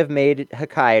Gurdjieff made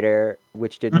Hakaider,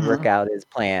 which didn't work out as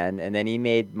planned, and then he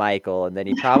made Michael, and then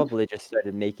he probably just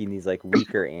started making these like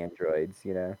weaker androids,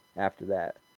 after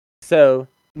that. So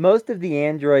most of the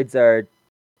androids are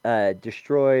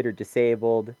destroyed or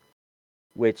disabled,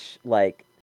 which, like,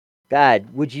 God,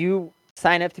 would you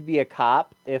sign up to be a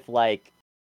cop if like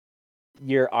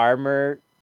your armor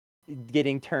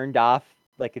getting turned off,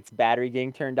 like its battery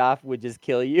getting turned off, would just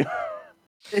kill you?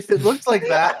 If it looks like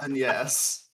that, then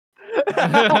yes.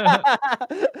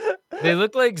 They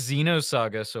look like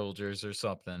Xenosaga soldiers or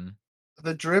something.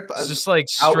 The drip It's just like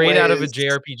straight out of a outweighs-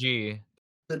 JRPG.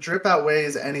 The drip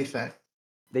outweighs anything.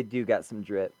 They do got some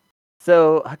drip.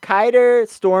 So Hakaider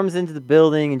storms into the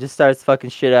building and just starts fucking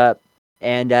shit up.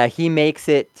 And he makes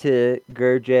it to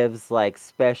Gurdjieff's like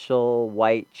special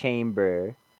white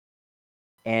chamber.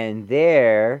 And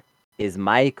there is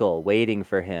Michael waiting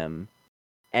for him.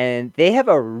 And they have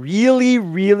a really,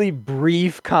 really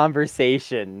brief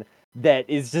conversation that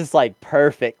is just like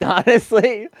perfect,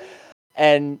 honestly.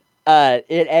 And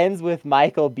it ends with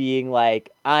Michael being like,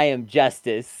 I am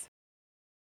justice.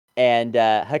 And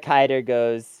Hakaider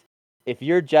goes, if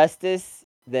you're justice,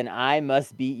 then I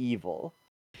must be evil.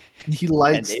 He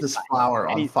lights they this flower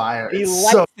on fire. He It's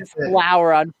lights so this sick.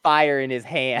 flower on fire in his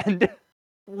hand.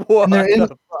 What And they're in the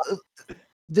fuck?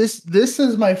 this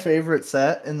is my favorite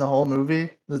set in the whole movie.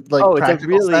 The, like, Oh, it's a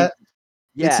practical really, set.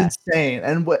 It's yeah. insane,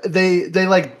 and they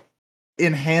like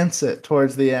enhance it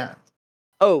towards the end.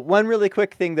 Oh, one really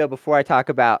quick thing though before I talk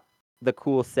about the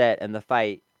cool set and the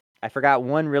fight. I forgot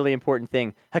one really important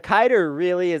thing. Hakaider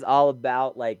really is all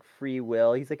about like free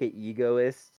will. He's like an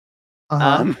egoist. Uh-huh.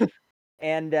 Um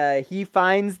and he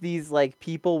finds these like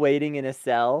people waiting in a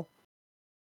cell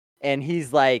and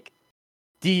he's like,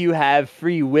 "Do you have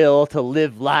free will to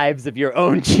live lives of your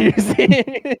own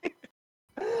choosing?"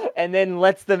 And then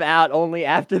lets them out only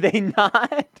after they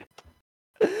nod.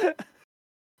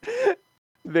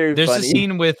 Very There's a funny.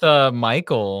 scene with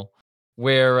Michael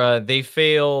where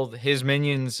his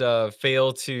minions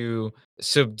fail to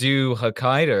subdue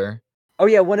Hakaider, Oh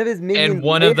yeah, one of his and minions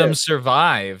one of later. them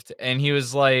survived, and he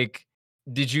was like,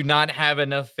 "Did you not have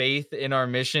enough faith in our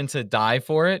mission to die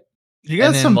for it?" You And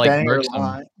got then some like banger murks him.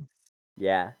 line.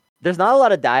 Yeah. There's not a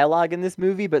lot of dialogue in this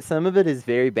movie, but some of it is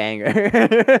very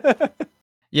banger.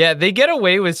 Yeah, they get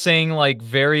away with saying like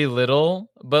very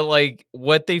little, but like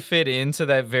what they fit into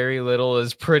that very little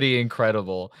is pretty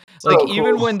incredible. Like So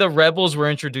even cool. when the rebels were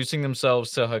introducing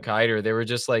themselves to Hakaider, they were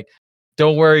just like,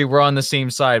 "Don't worry, we're on the same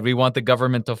side. We want the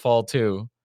government to fall too."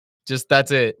 Just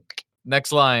that's it.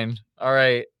 Next line. All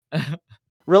right.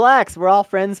 Relax, we're all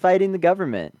friends fighting the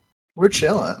government. We're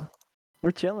chilling.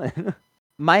 We're chilling.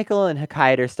 Michael and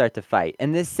Hakaider start to fight,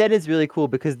 and this set is really cool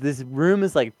because this room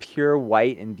is like pure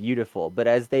white and beautiful, but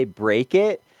as they break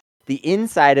it, the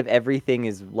inside of everything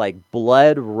is like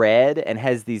blood red and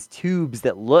has these tubes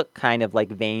that look kind of like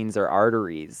veins or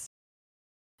arteries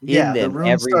in Yeah, the them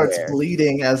room starts everywhere.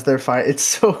 bleeding as they're fighting. It's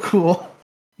so cool.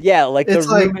 Yeah, like the It's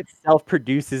like room itself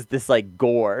produces this like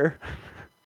gore.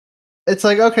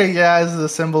 okay, yeah, is the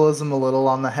symbolism a little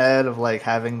on the head of like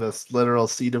having this literal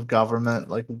seat of government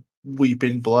like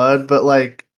weeping blood, but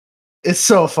like it's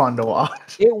so fun to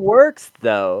watch. It works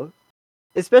though,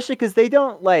 especially because they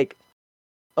don't like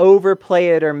overplay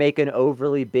it or make an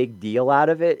overly big deal out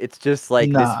of it. It's just like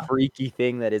this Nah, freaky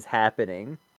thing that is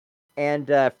happening.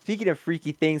 And speaking of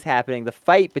freaky things happening, the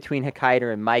fight between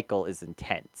Hakaider and Michael is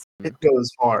intense. it goes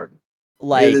hard. It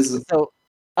Like, is so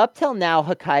up till now,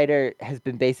 Hakaider has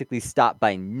been basically stopped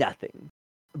by nothing.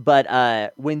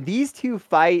 But when these two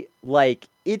fight, like,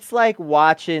 it's like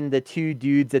watching the two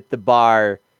dudes at the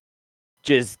bar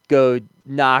just go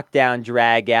knock down,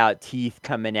 drag out, teeth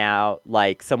coming out,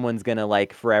 like someone's gonna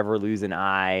like forever lose an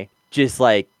eye. Just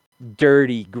like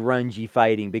dirty, grungy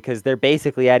fighting because they're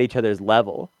basically at each other's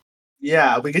level.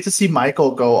 yeah, we get to see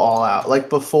Michael go all out. Like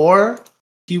before,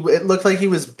 it looked like he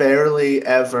was barely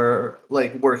ever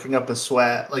like working up a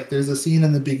sweat. Like there's a scene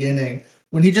in the beginning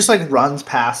when he just like runs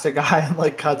past a guy and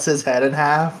like cuts his head in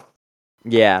half,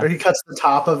 Yeah. or he cuts the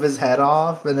top of his head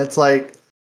off, and it's like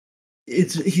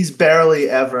he's barely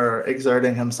ever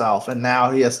exerting himself, and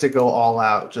now he has to go all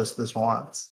out just this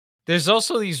once. There's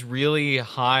also these really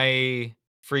high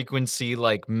frequency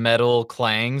like metal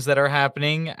clangs that are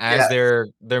happening as Yeah, their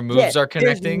Yeah. moves are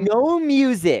There's connecting. no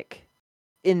music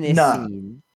in this none.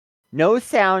 scene. No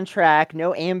soundtrack,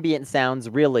 no ambient sounds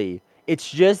really. It's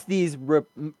just these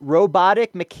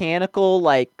robotic, mechanical,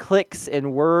 like clicks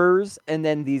and whirs, and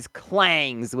then these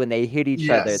clangs when they hit each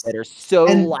other Yes, that are so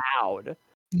and loud.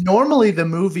 normally the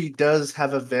movie does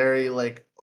have a very like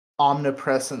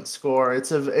omnipresent score. It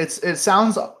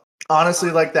sounds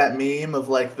honestly like that meme of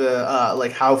like the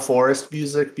like how forest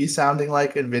music be sounding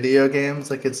like in video games.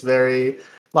 Like it's very a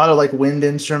lot of like wind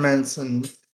instruments and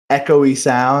echoey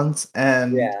sounds,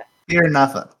 and Yeah. here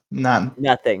nothing. None.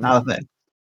 Nothing. Not a thing.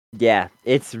 Yeah,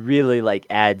 it's really like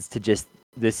adds to just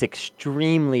this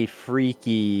extremely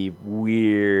freaky,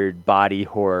 weird body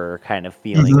horror kind of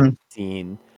feeling of Mhm. the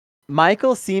scene.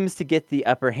 Michael seems to get the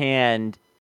upper hand,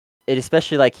 it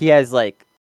especially like he has like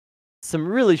some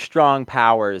really strong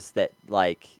powers that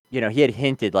like, he had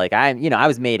hinted like I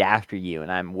was made after you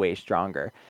and I'm way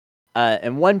stronger.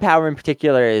 And one power in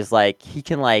particular is like he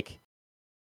can like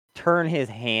turn his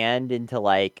hand into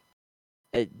like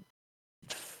a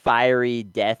fiery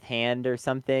death hand or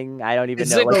something. I don't even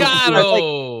know. Like it starts like,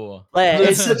 Zagato! it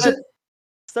It's such a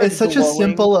starts it's such a glowing.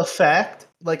 simple effect.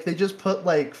 Like they just put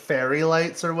like fairy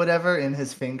lights or whatever in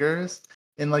his fingers,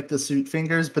 in like the suit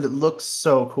fingers, but it looks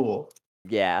so cool.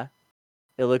 Yeah,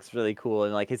 it looks really cool,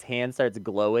 and like his hand starts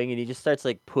glowing, and he just starts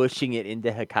like pushing it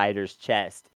into Hakaider's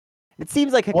chest. It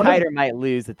seems like One of Hakaider might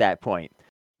lose at that point.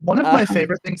 One of Uh, my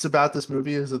favorite things about this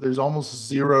movie is that there's almost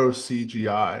zero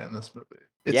CGI in this movie.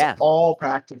 It's yeah, all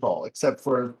practical except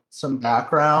for some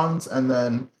backgrounds, and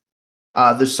then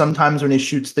there's sometimes when he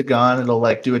shoots the gun, it'll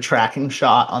like do a tracking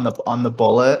shot on the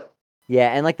bullet. yeah,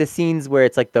 and like the scenes where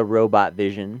it's like the robot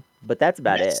vision, but that's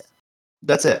about Yes, it.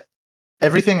 that's it.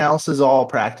 Everything else is all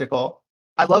practical.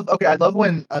 I love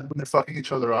when they're fucking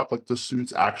each other up. Like the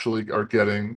suits actually are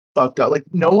getting fucked up. Like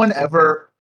no one ever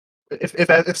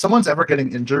if someone's ever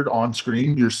getting injured on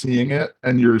screen, you're seeing it,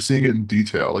 and you're seeing it in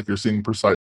detail. Like you're seeing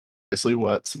precisely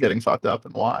what's getting fucked up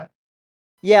and why.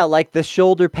 Yeah, like the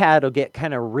shoulder pad will get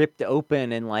kind of ripped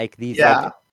open and like these Yeah.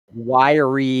 like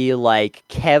wiry like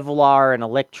Kevlar and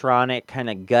electronic kind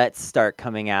of guts start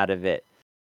coming out of it.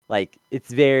 Like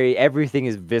everything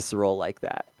is visceral like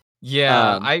that.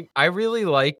 Yeah, Um, I really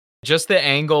like just the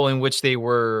angle in which they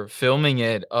were filming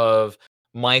it of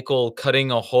Michael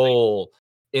cutting a hole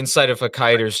inside of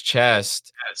Hakaider's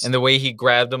chest, and the way he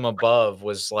grabbed him above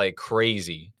was like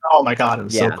crazy. Oh my god, it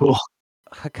was so Yeah. cool.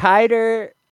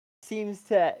 Hakaider seems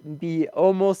to be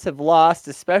almost have lost,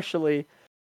 especially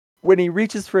when he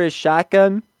reaches for his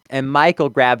shotgun and Michael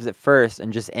grabs it first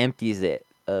and just empties it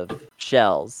of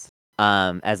shells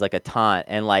as like a taunt,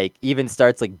 and like even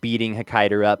starts like beating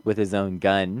Hakaider up with his own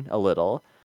gun a little,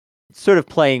 sort of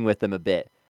playing with him a bit.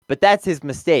 But that's his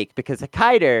mistake because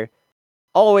Hakaider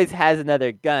always has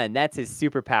another gun. That's his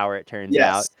superpower, it turns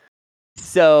out. Yes.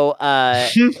 So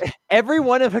every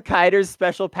one of Hakaider's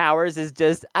special powers is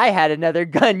just, I had another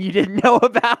gun you didn't know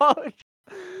about.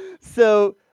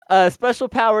 So special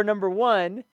power number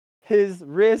 1, his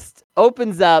wrist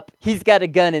opens up. He's got a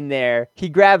gun in there. He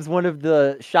grabs one of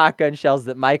the shotgun shells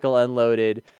that Michael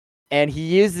unloaded, and he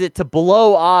uses it to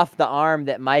blow off the arm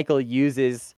that Michael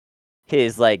uses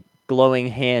his like glowing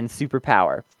hand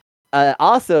superpower.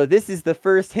 Also, this is the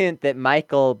first hint that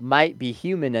Michael might be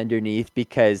human underneath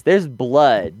because there's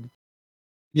blood.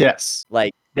 Yes.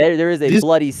 Like there is a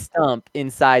bloody stump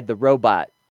inside the robot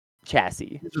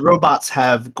chassis. These robots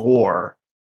have gore.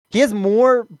 He has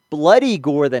more bloody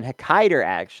gore than Hakaider,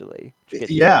 actually.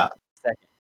 Yeah.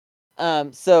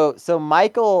 So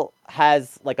Michael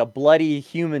has like a bloody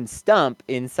human stump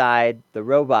inside the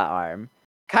robot arm.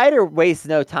 Hakaider wastes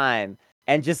no time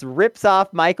and just rips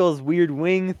off Michael's weird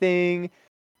wing thing,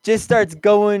 just starts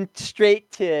going straight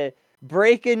to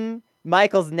breaking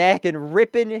Michael's neck and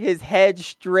ripping his head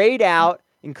straight out,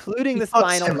 including the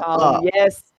spinal column.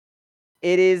 Yes,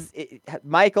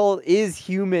 Michael is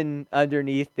human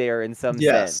underneath there in some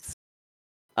sense.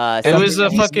 It was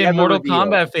a fucking Mortal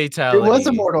Kombat fatality. It was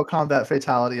a Mortal Kombat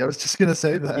fatality. I was just gonna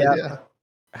say that. Yep. Yeah.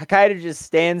 Hakaider just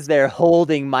stands there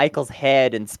holding Michael's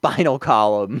head and spinal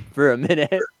column for a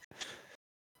minute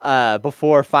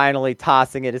before finally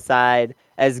tossing it aside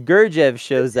as Gurdjieff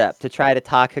shows up to try to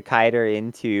talk Hakaider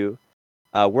into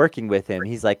working with him.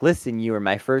 He's like, listen, you were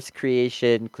my first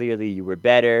creation. Clearly you were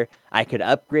better. I could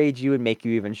upgrade you and make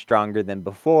you even stronger than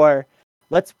before.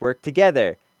 Let's work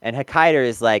together. And Hakaider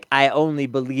is like, I only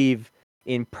believe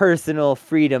in personal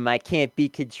freedom. I can't be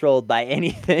controlled by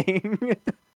anything.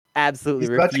 Absolutely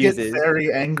refuses. He's about to get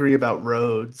very angry about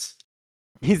roads.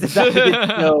 He's about to get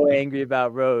so angry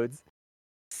about roads.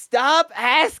 Stop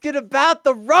asking about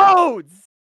the roads!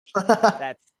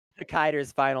 That's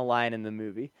Hakaider's final line in the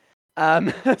movie.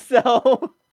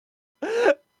 So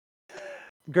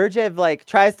Gurdjieff like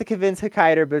tries to convince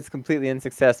Hakaider, but it's completely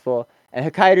unsuccessful. And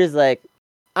Hakaider's like,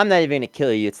 I'm not even gonna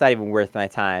kill you. It's not even worth my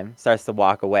time. Starts to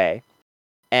walk away.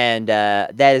 And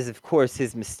that is, of course,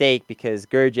 his mistake because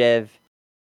Gurdjieff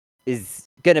is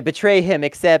gonna betray him,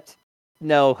 except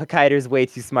no, Hakaider's way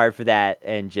too smart for that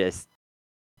and just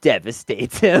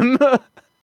devastates him.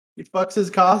 He fucks his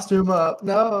costume up.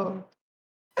 No.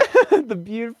 The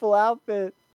beautiful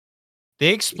outfit. They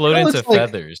explode into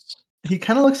feathers. He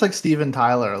kind of looks like Steven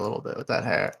Tyler a little bit with that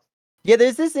hair. Yeah,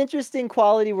 there's this interesting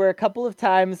quality where a couple of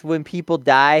times when people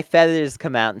die, feathers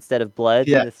come out instead of blood.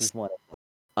 Yes. This is one of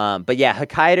them. But yeah,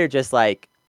 Hakaider just like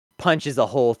punches a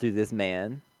hole through this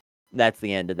man. That's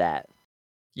the end of that.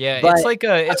 Yeah, but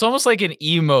it's almost like an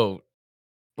emote.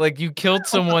 Like you killed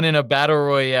someone in a battle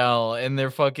royale and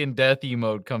their fucking death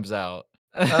emote comes out.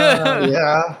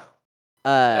 Yeah.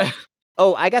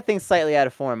 Oh, I got things slightly out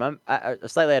of form.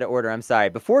 Slightly out of order. I'm sorry.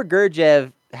 Before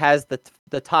Gurdjieff has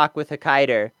the talk with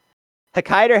Hakaider,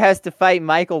 Hakaider has to fight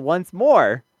Michael once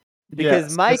more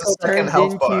because Michael turns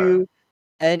into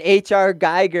an H.R.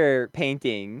 Geiger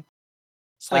painting.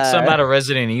 It's like some out of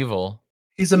Resident Evil.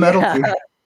 He's a Metal Gear.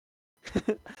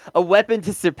 A weapon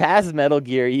to surpass Metal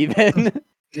Gear, even.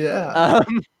 Yeah.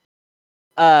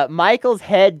 Michael's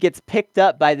head gets picked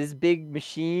up by this big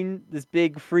machine, this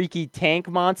big freaky tank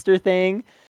monster thing,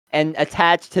 and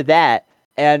attached to that.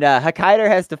 And Hakaider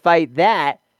has to fight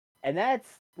that, and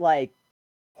that's like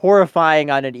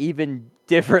horrifying on an even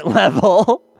different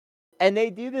level. And they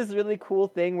do this really cool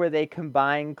thing where they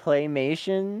combine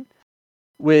claymation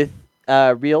with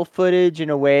real footage in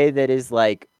a way that is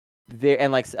like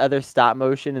and like other stop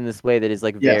motion in this way that is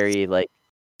like very like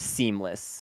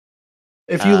seamless.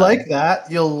 If you like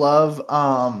that, you'll love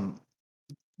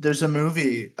there's a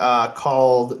movie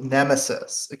called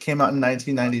Nemesis. It came out in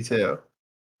 1992,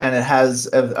 and it has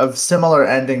a similar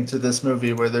ending to this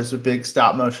movie where there's a big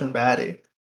stop motion baddie.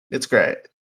 It's great.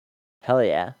 Hell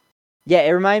yeah. Yeah,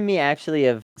 it reminded me actually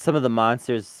of some of the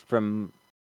monsters from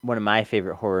one of my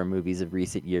favorite horror movies of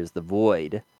recent years, The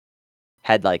Void.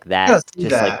 Had like Gotta that, see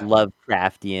just like that.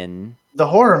 Lovecraftian. The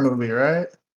horror movie, right?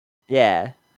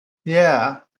 Yeah,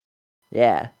 Yeah.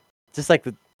 yeah. Just like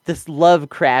this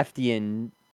Lovecraftian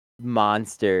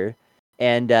monster.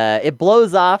 And it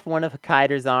blows off one of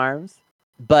Hakaider's arms.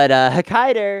 But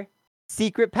Hakaider,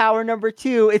 secret power number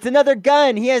 2, it's another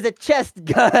gun. He has a chest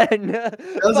gun.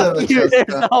 Does have Fuck a you, chest there's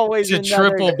gun. always It's a another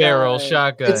triple barrel gun.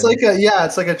 shotgun. It's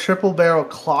like a triple barrel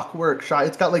clockwork shot.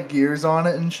 It's got like gears on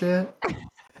it and shit.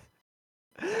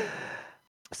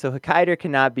 So Hakaider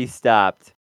cannot be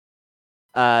stopped.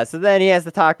 So then he has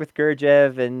to talk with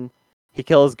Gurdjieff, and he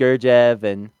kills Gurdjieff,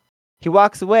 and he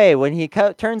walks away. When he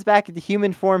turns back into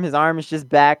human form, his arm is just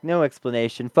back. No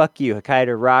explanation. Fuck you,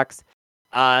 Hakaider rocks.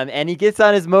 And he gets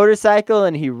on his motorcycle,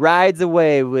 and he rides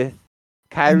away with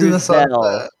Into the Kairu's bell.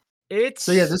 sunset. It's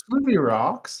So yeah, this movie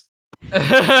rocks.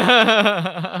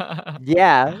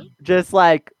 Yeah, just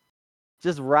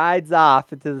rides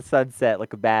off into the sunset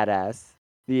like a badass.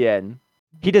 The end.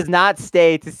 He does not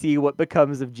stay to see what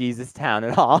becomes of Jesus Town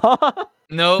at all.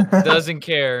 Nope, doesn't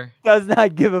care. Does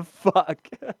not give a fuck.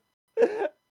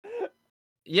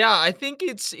 Yeah, I think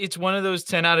it's one of those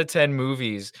 10 out of 10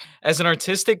 movies. As an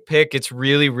artistic pick, it's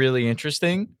really, really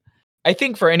interesting. I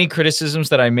think for any criticisms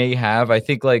that I may have, I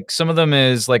think like some of them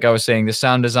is like I was saying, the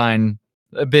sound design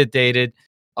a bit dated.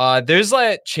 There's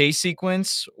that chase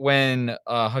sequence when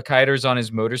Hakaider's on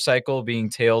his motorcycle being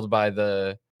tailed by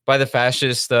the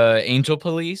fascist angel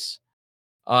police.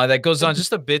 That goes on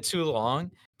just a bit too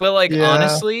long. But like Yeah.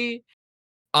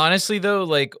 honestly though,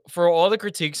 like for all the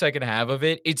critiques I can have of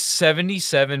it, it's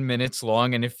 77 minutes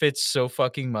long and it fits so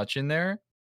fucking much in there.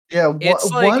 Yeah, It's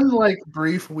like one like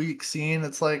brief weak scene.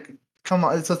 It's like, come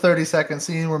on, it's a 30-second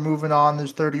scene. We're moving on.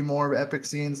 There's 30 more epic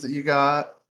scenes that you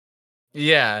got.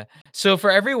 yeah. So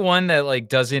for everyone that like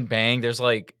doesn't bang, there's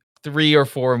like 3 or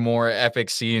 4 more epic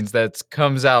scenes that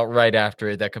comes out right after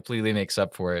it that completely makes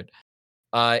up for it.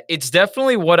 It's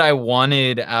definitely what I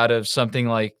wanted out of something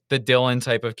like the Dylan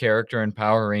type of character in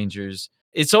Power Rangers.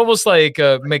 It's almost like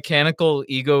a mechanical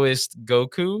egoist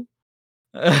Goku.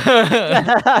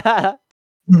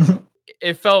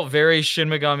 It felt very Shin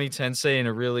Megami Tensei in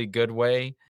a really good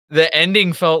way. The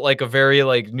ending felt like a very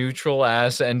like neutral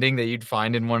ass ending that you'd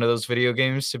find in one of those video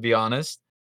games, to be honest.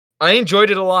 I enjoyed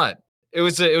it a lot. It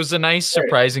was a nice Great.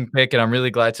 surprising pick, and I'm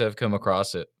really glad to have come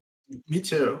across it. Me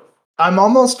too.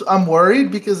 I'm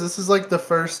worried because this is like the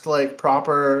first like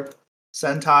proper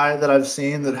Sentai that I've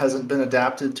seen that hasn't been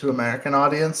adapted to American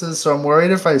audiences. So I'm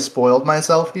worried if I spoiled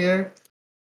myself here.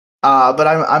 But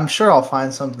I'm sure I'll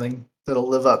find something that'll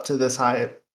live up to this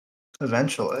hype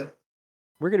eventually.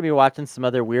 We're going to be watching some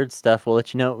other weird stuff. We'll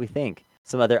let you know what we think.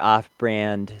 Some other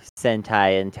off-brand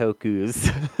Sentai and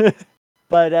Tokus.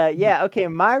 But yeah, okay,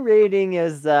 my rating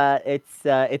is it's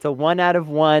a 1 out of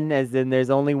 1, as in there's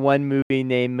only one movie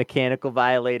named Mechanical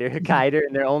Violator Hakaider,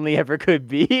 and there only ever could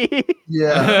be.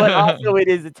 Yeah. But also it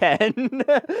is a 10.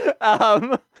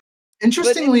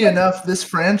 Interestingly enough, this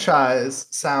franchise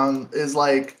sound is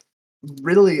like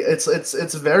really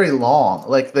it's very long.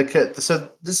 Like so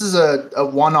this is a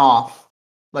one-off,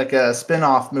 like a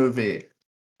spin-off movie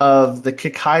of the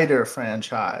Hakaider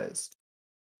franchise.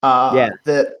 Yeah.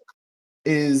 That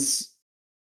is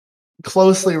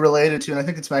closely related to, and I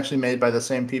think it's actually made by the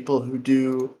same people who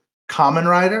do Kamen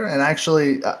Rider, and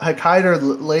actually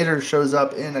Hakaider later shows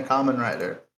up in a Kamen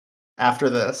Rider after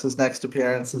this. His next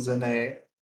appearance is in a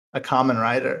Kamen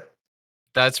Rider.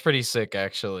 That's pretty sick,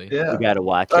 actually. Yeah, You gotta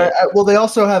watch it. well, they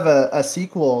also have a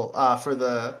sequel for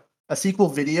a sequel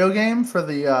video game for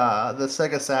the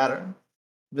Sega Saturn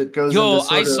that goes Yo, into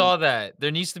sort I of saw that. There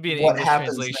needs to be an what English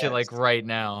happens translation like next. right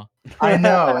now. I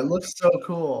know, it looks so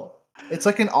cool. It's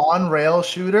like an on-rail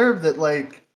shooter that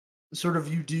like sort of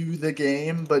you do the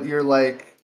game, but you're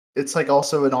like it's like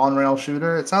also an on-rail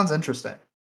shooter. It sounds interesting.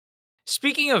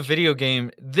 Speaking of video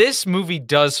game, this movie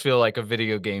does feel like a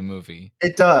video game movie.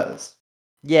 It does.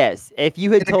 Yes, if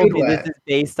you had In a told good me this way. is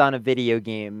based on a video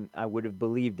game, I would have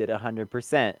believed it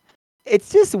 100%.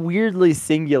 It's just weirdly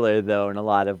singular, though, in a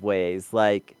lot of ways.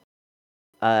 Like,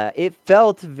 it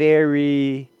felt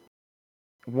very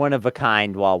one of a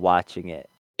kind while watching it.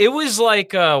 It was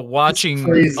like watching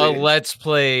crazy. a Let's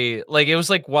Play. Like, it was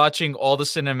like watching all the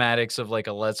cinematics of like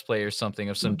a Let's Play or something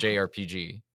of some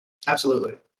JRPG.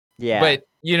 Absolutely. Yeah. But,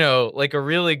 you know, like a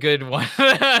really good one.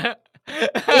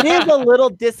 It is a little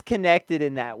disconnected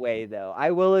in that way, though.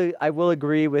 I will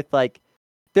agree with like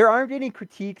there aren't any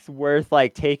critiques worth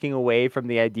like taking away from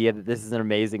the idea that this is an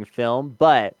amazing film,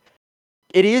 but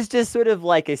it is just sort of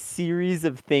like a series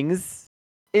of things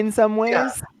in some Yeah.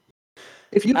 ways.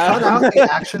 If you cut out the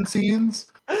action scenes,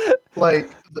 like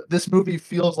this movie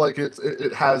feels like it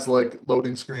has like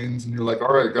loading screens, and you're like,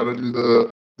 all right, gotta do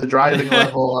the driving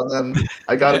level, and then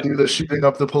I gotta do the shooting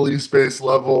up the police base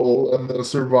level, and the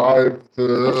survive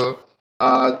the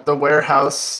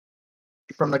warehouse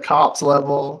from the cops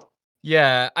level.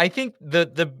 Yeah, I think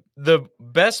the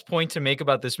best point to make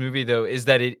about this movie though is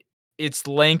that its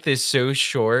length is so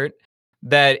short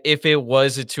that if it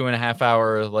was a 2.5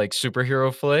 hour like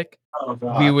superhero flick, Oh we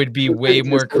god. would be way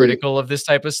more critical of this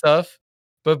type of stuff.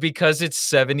 But because it's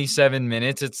 77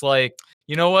 minutes, it's like,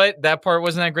 you know what? That part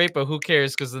wasn't that great, but who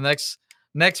cares? Because the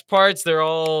next parts they're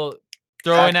all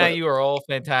throwing at Exactly. you are all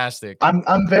fantastic.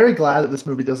 I'm very glad that this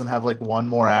movie doesn't have like one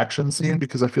more action scene,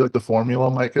 because I feel like the formula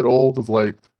might get old of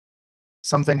like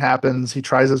something happens, he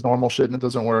tries his normal shit and it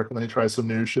doesn't work, and then he tries some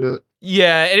new shit.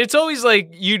 Yeah, and it's always like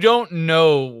you don't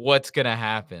know what's gonna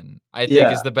happen, I think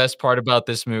Yeah. is the best part about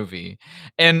this movie.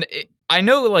 And I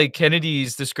know like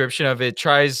Kennedy's description of it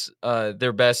tries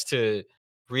their best to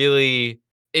really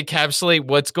encapsulate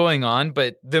what's going on,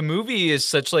 but the movie is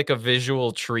such like a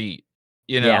visual treat,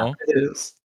 you Yeah. know? It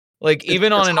is. Like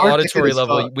even on It's an hard to get auditory as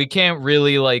level, fuck. we can't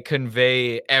really like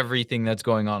convey everything that's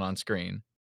going on screen.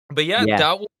 But yeah, Yeah.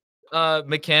 that was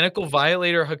Mechanical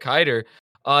Violator Hakaider.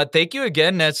 Thank you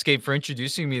again, Netscape, for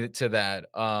introducing me to that.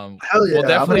 Hell We'll yeah, I'm gonna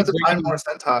definitely have to bring find you. more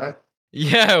Sentai.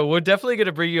 Yeah, we're definitely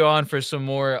gonna bring you on for some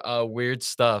more weird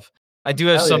stuff. I do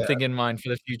have Hell yeah. something in mind for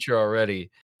the future already.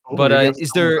 Ooh, But you're gonna have to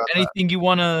is tell me there about that. anything you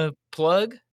want to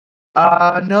plug?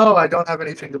 No, I don't have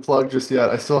anything to plug just yet.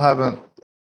 I still haven't,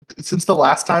 since the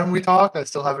last time we talked, I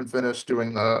still haven't finished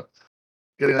doing the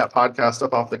getting that podcast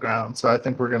up off the ground. So I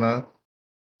think we're gonna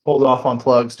hold off on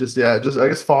plugs just yet. Just I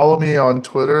guess follow me on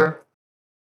Twitter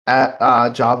at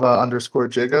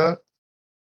Java_Jiga.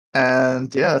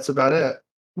 And yeah, that's about it.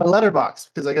 My letterbox,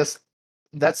 because I guess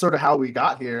that's sort of how we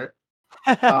got here.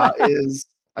 Is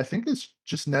I think it's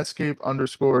just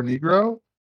Netscape_Negro,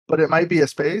 but it might be a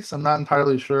space. I'm not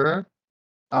entirely sure.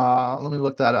 Let me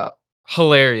look that up.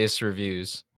 Hilarious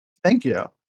reviews. Thank you.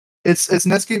 It's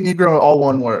Netscape Negro, all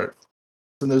one word,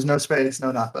 and there's no space,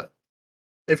 no nothing.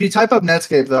 If you type up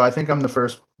Netscape, though, I think I'm the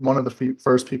first one of the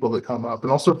first people that come up,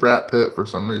 and also Brad Pitt for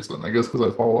some reason. I guess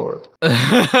because I follow it.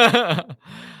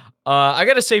 I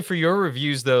gotta say for your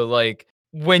reviews though, like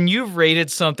when you've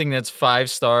rated something that's 5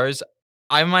 stars,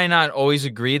 I might not always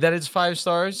agree that it's 5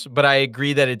 stars, but I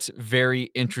agree that it's very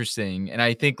interesting. And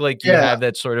I think like you Yeah, have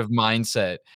that sort of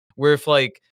mindset where if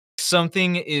like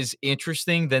something is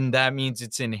interesting, then that means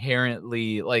it's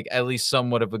inherently like at least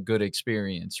somewhat of a good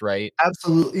experience, right?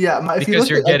 absolutely. Yeah, if you Because look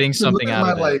you're at, like, getting you can look something at out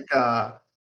my of it. like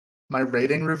my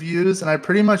rating reviews, and I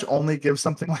pretty much only give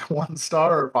something like 1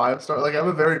 star or 5 star. Like I have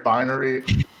a very binary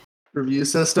review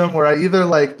system where I either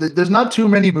like there's not too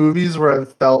many movies where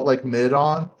I've felt like mid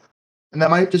on, and that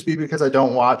might just be because I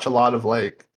don't watch a lot of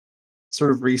like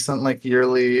sort of recent like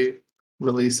yearly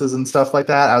releases and stuff like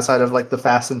that outside of like the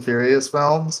Fast and Furious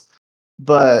films.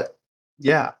 But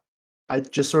yeah, I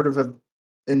just sort of have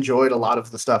enjoyed a lot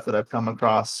of the stuff that I've come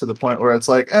across to the point where it's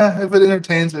like, if it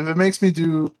entertains me, if it makes me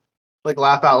do like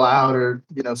laugh out loud or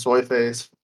soy face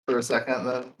for a second,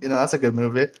 then that's a good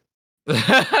movie.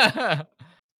 I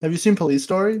Have you seen Police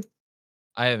Story?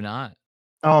 have not.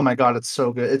 Oh my god, it's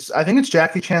so good. I think it's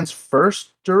Jackie Chan's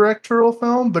first directorial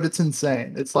film, but it's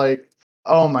insane. It's like,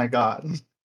 oh my god.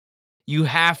 You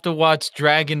have to watch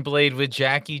Dragon Blade with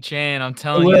Jackie Chan. I'm I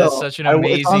telling you, that's will. such an It's on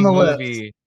amazing the list.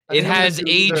 movie. I It think I'm gonna has do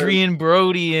either. Adrian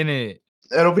Brody in it.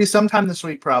 It'll be sometime this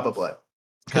week probably,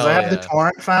 because I Hell have the yeah.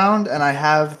 torrent found and I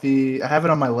have it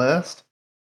on my list.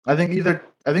 I think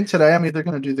today I'm either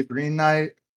gonna do the Green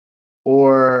Knight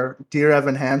or Dear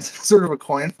Evan Hansen, sort of a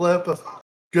coin flip of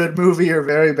good movie or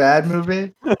very bad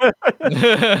movie.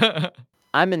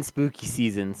 I'm in spooky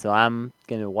season, so I'm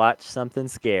gonna watch something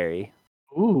scary.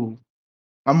 Ooh,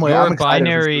 Your I'm excited for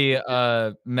binary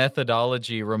spooky.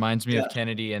 methodology reminds me Yeah, of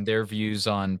Kennedy and their views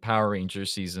on Power Ranger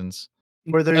seasons.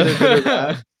 where they're either good or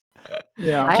bad.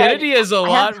 Yeah, I had Kennedy has a I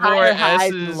have lot more higher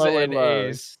highs and S's lower and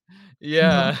lows. A's.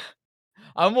 Yeah.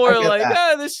 I'm I more get like,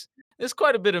 that. there's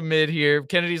quite a bit of mid here.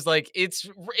 Kennedy's like, it's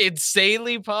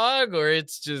insanely pog or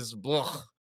it's just blah.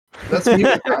 That's me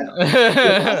with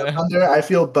Dino Thunder. I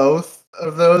feel both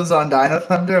of those on Dino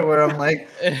Thunder, where I'm like,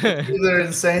 it's either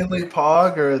insanely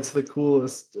pog or it's the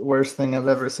coolest, worst thing I've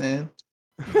ever seen.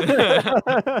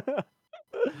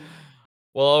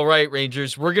 Well, all right,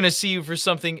 Rangers, we're going to see you for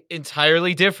something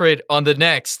entirely different on the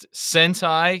next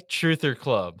Sentai Truther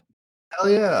Club. Hell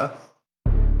yeah.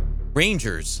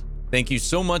 Rangers, thank you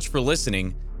so much for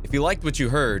listening. If you liked what you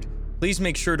heard, please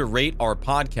make sure to rate our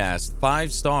podcast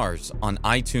 5 stars on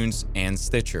iTunes and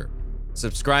Stitcher.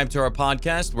 Subscribe to our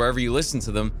podcast wherever you listen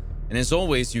to them. And as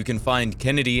always, you can find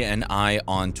Kennedy and I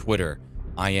on Twitter.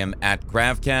 I am at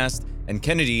Gravcast, and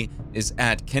Kennedy is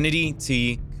at Kennedy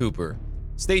T. Cooper.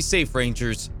 Stay safe,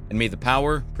 Rangers, and may the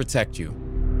power protect you.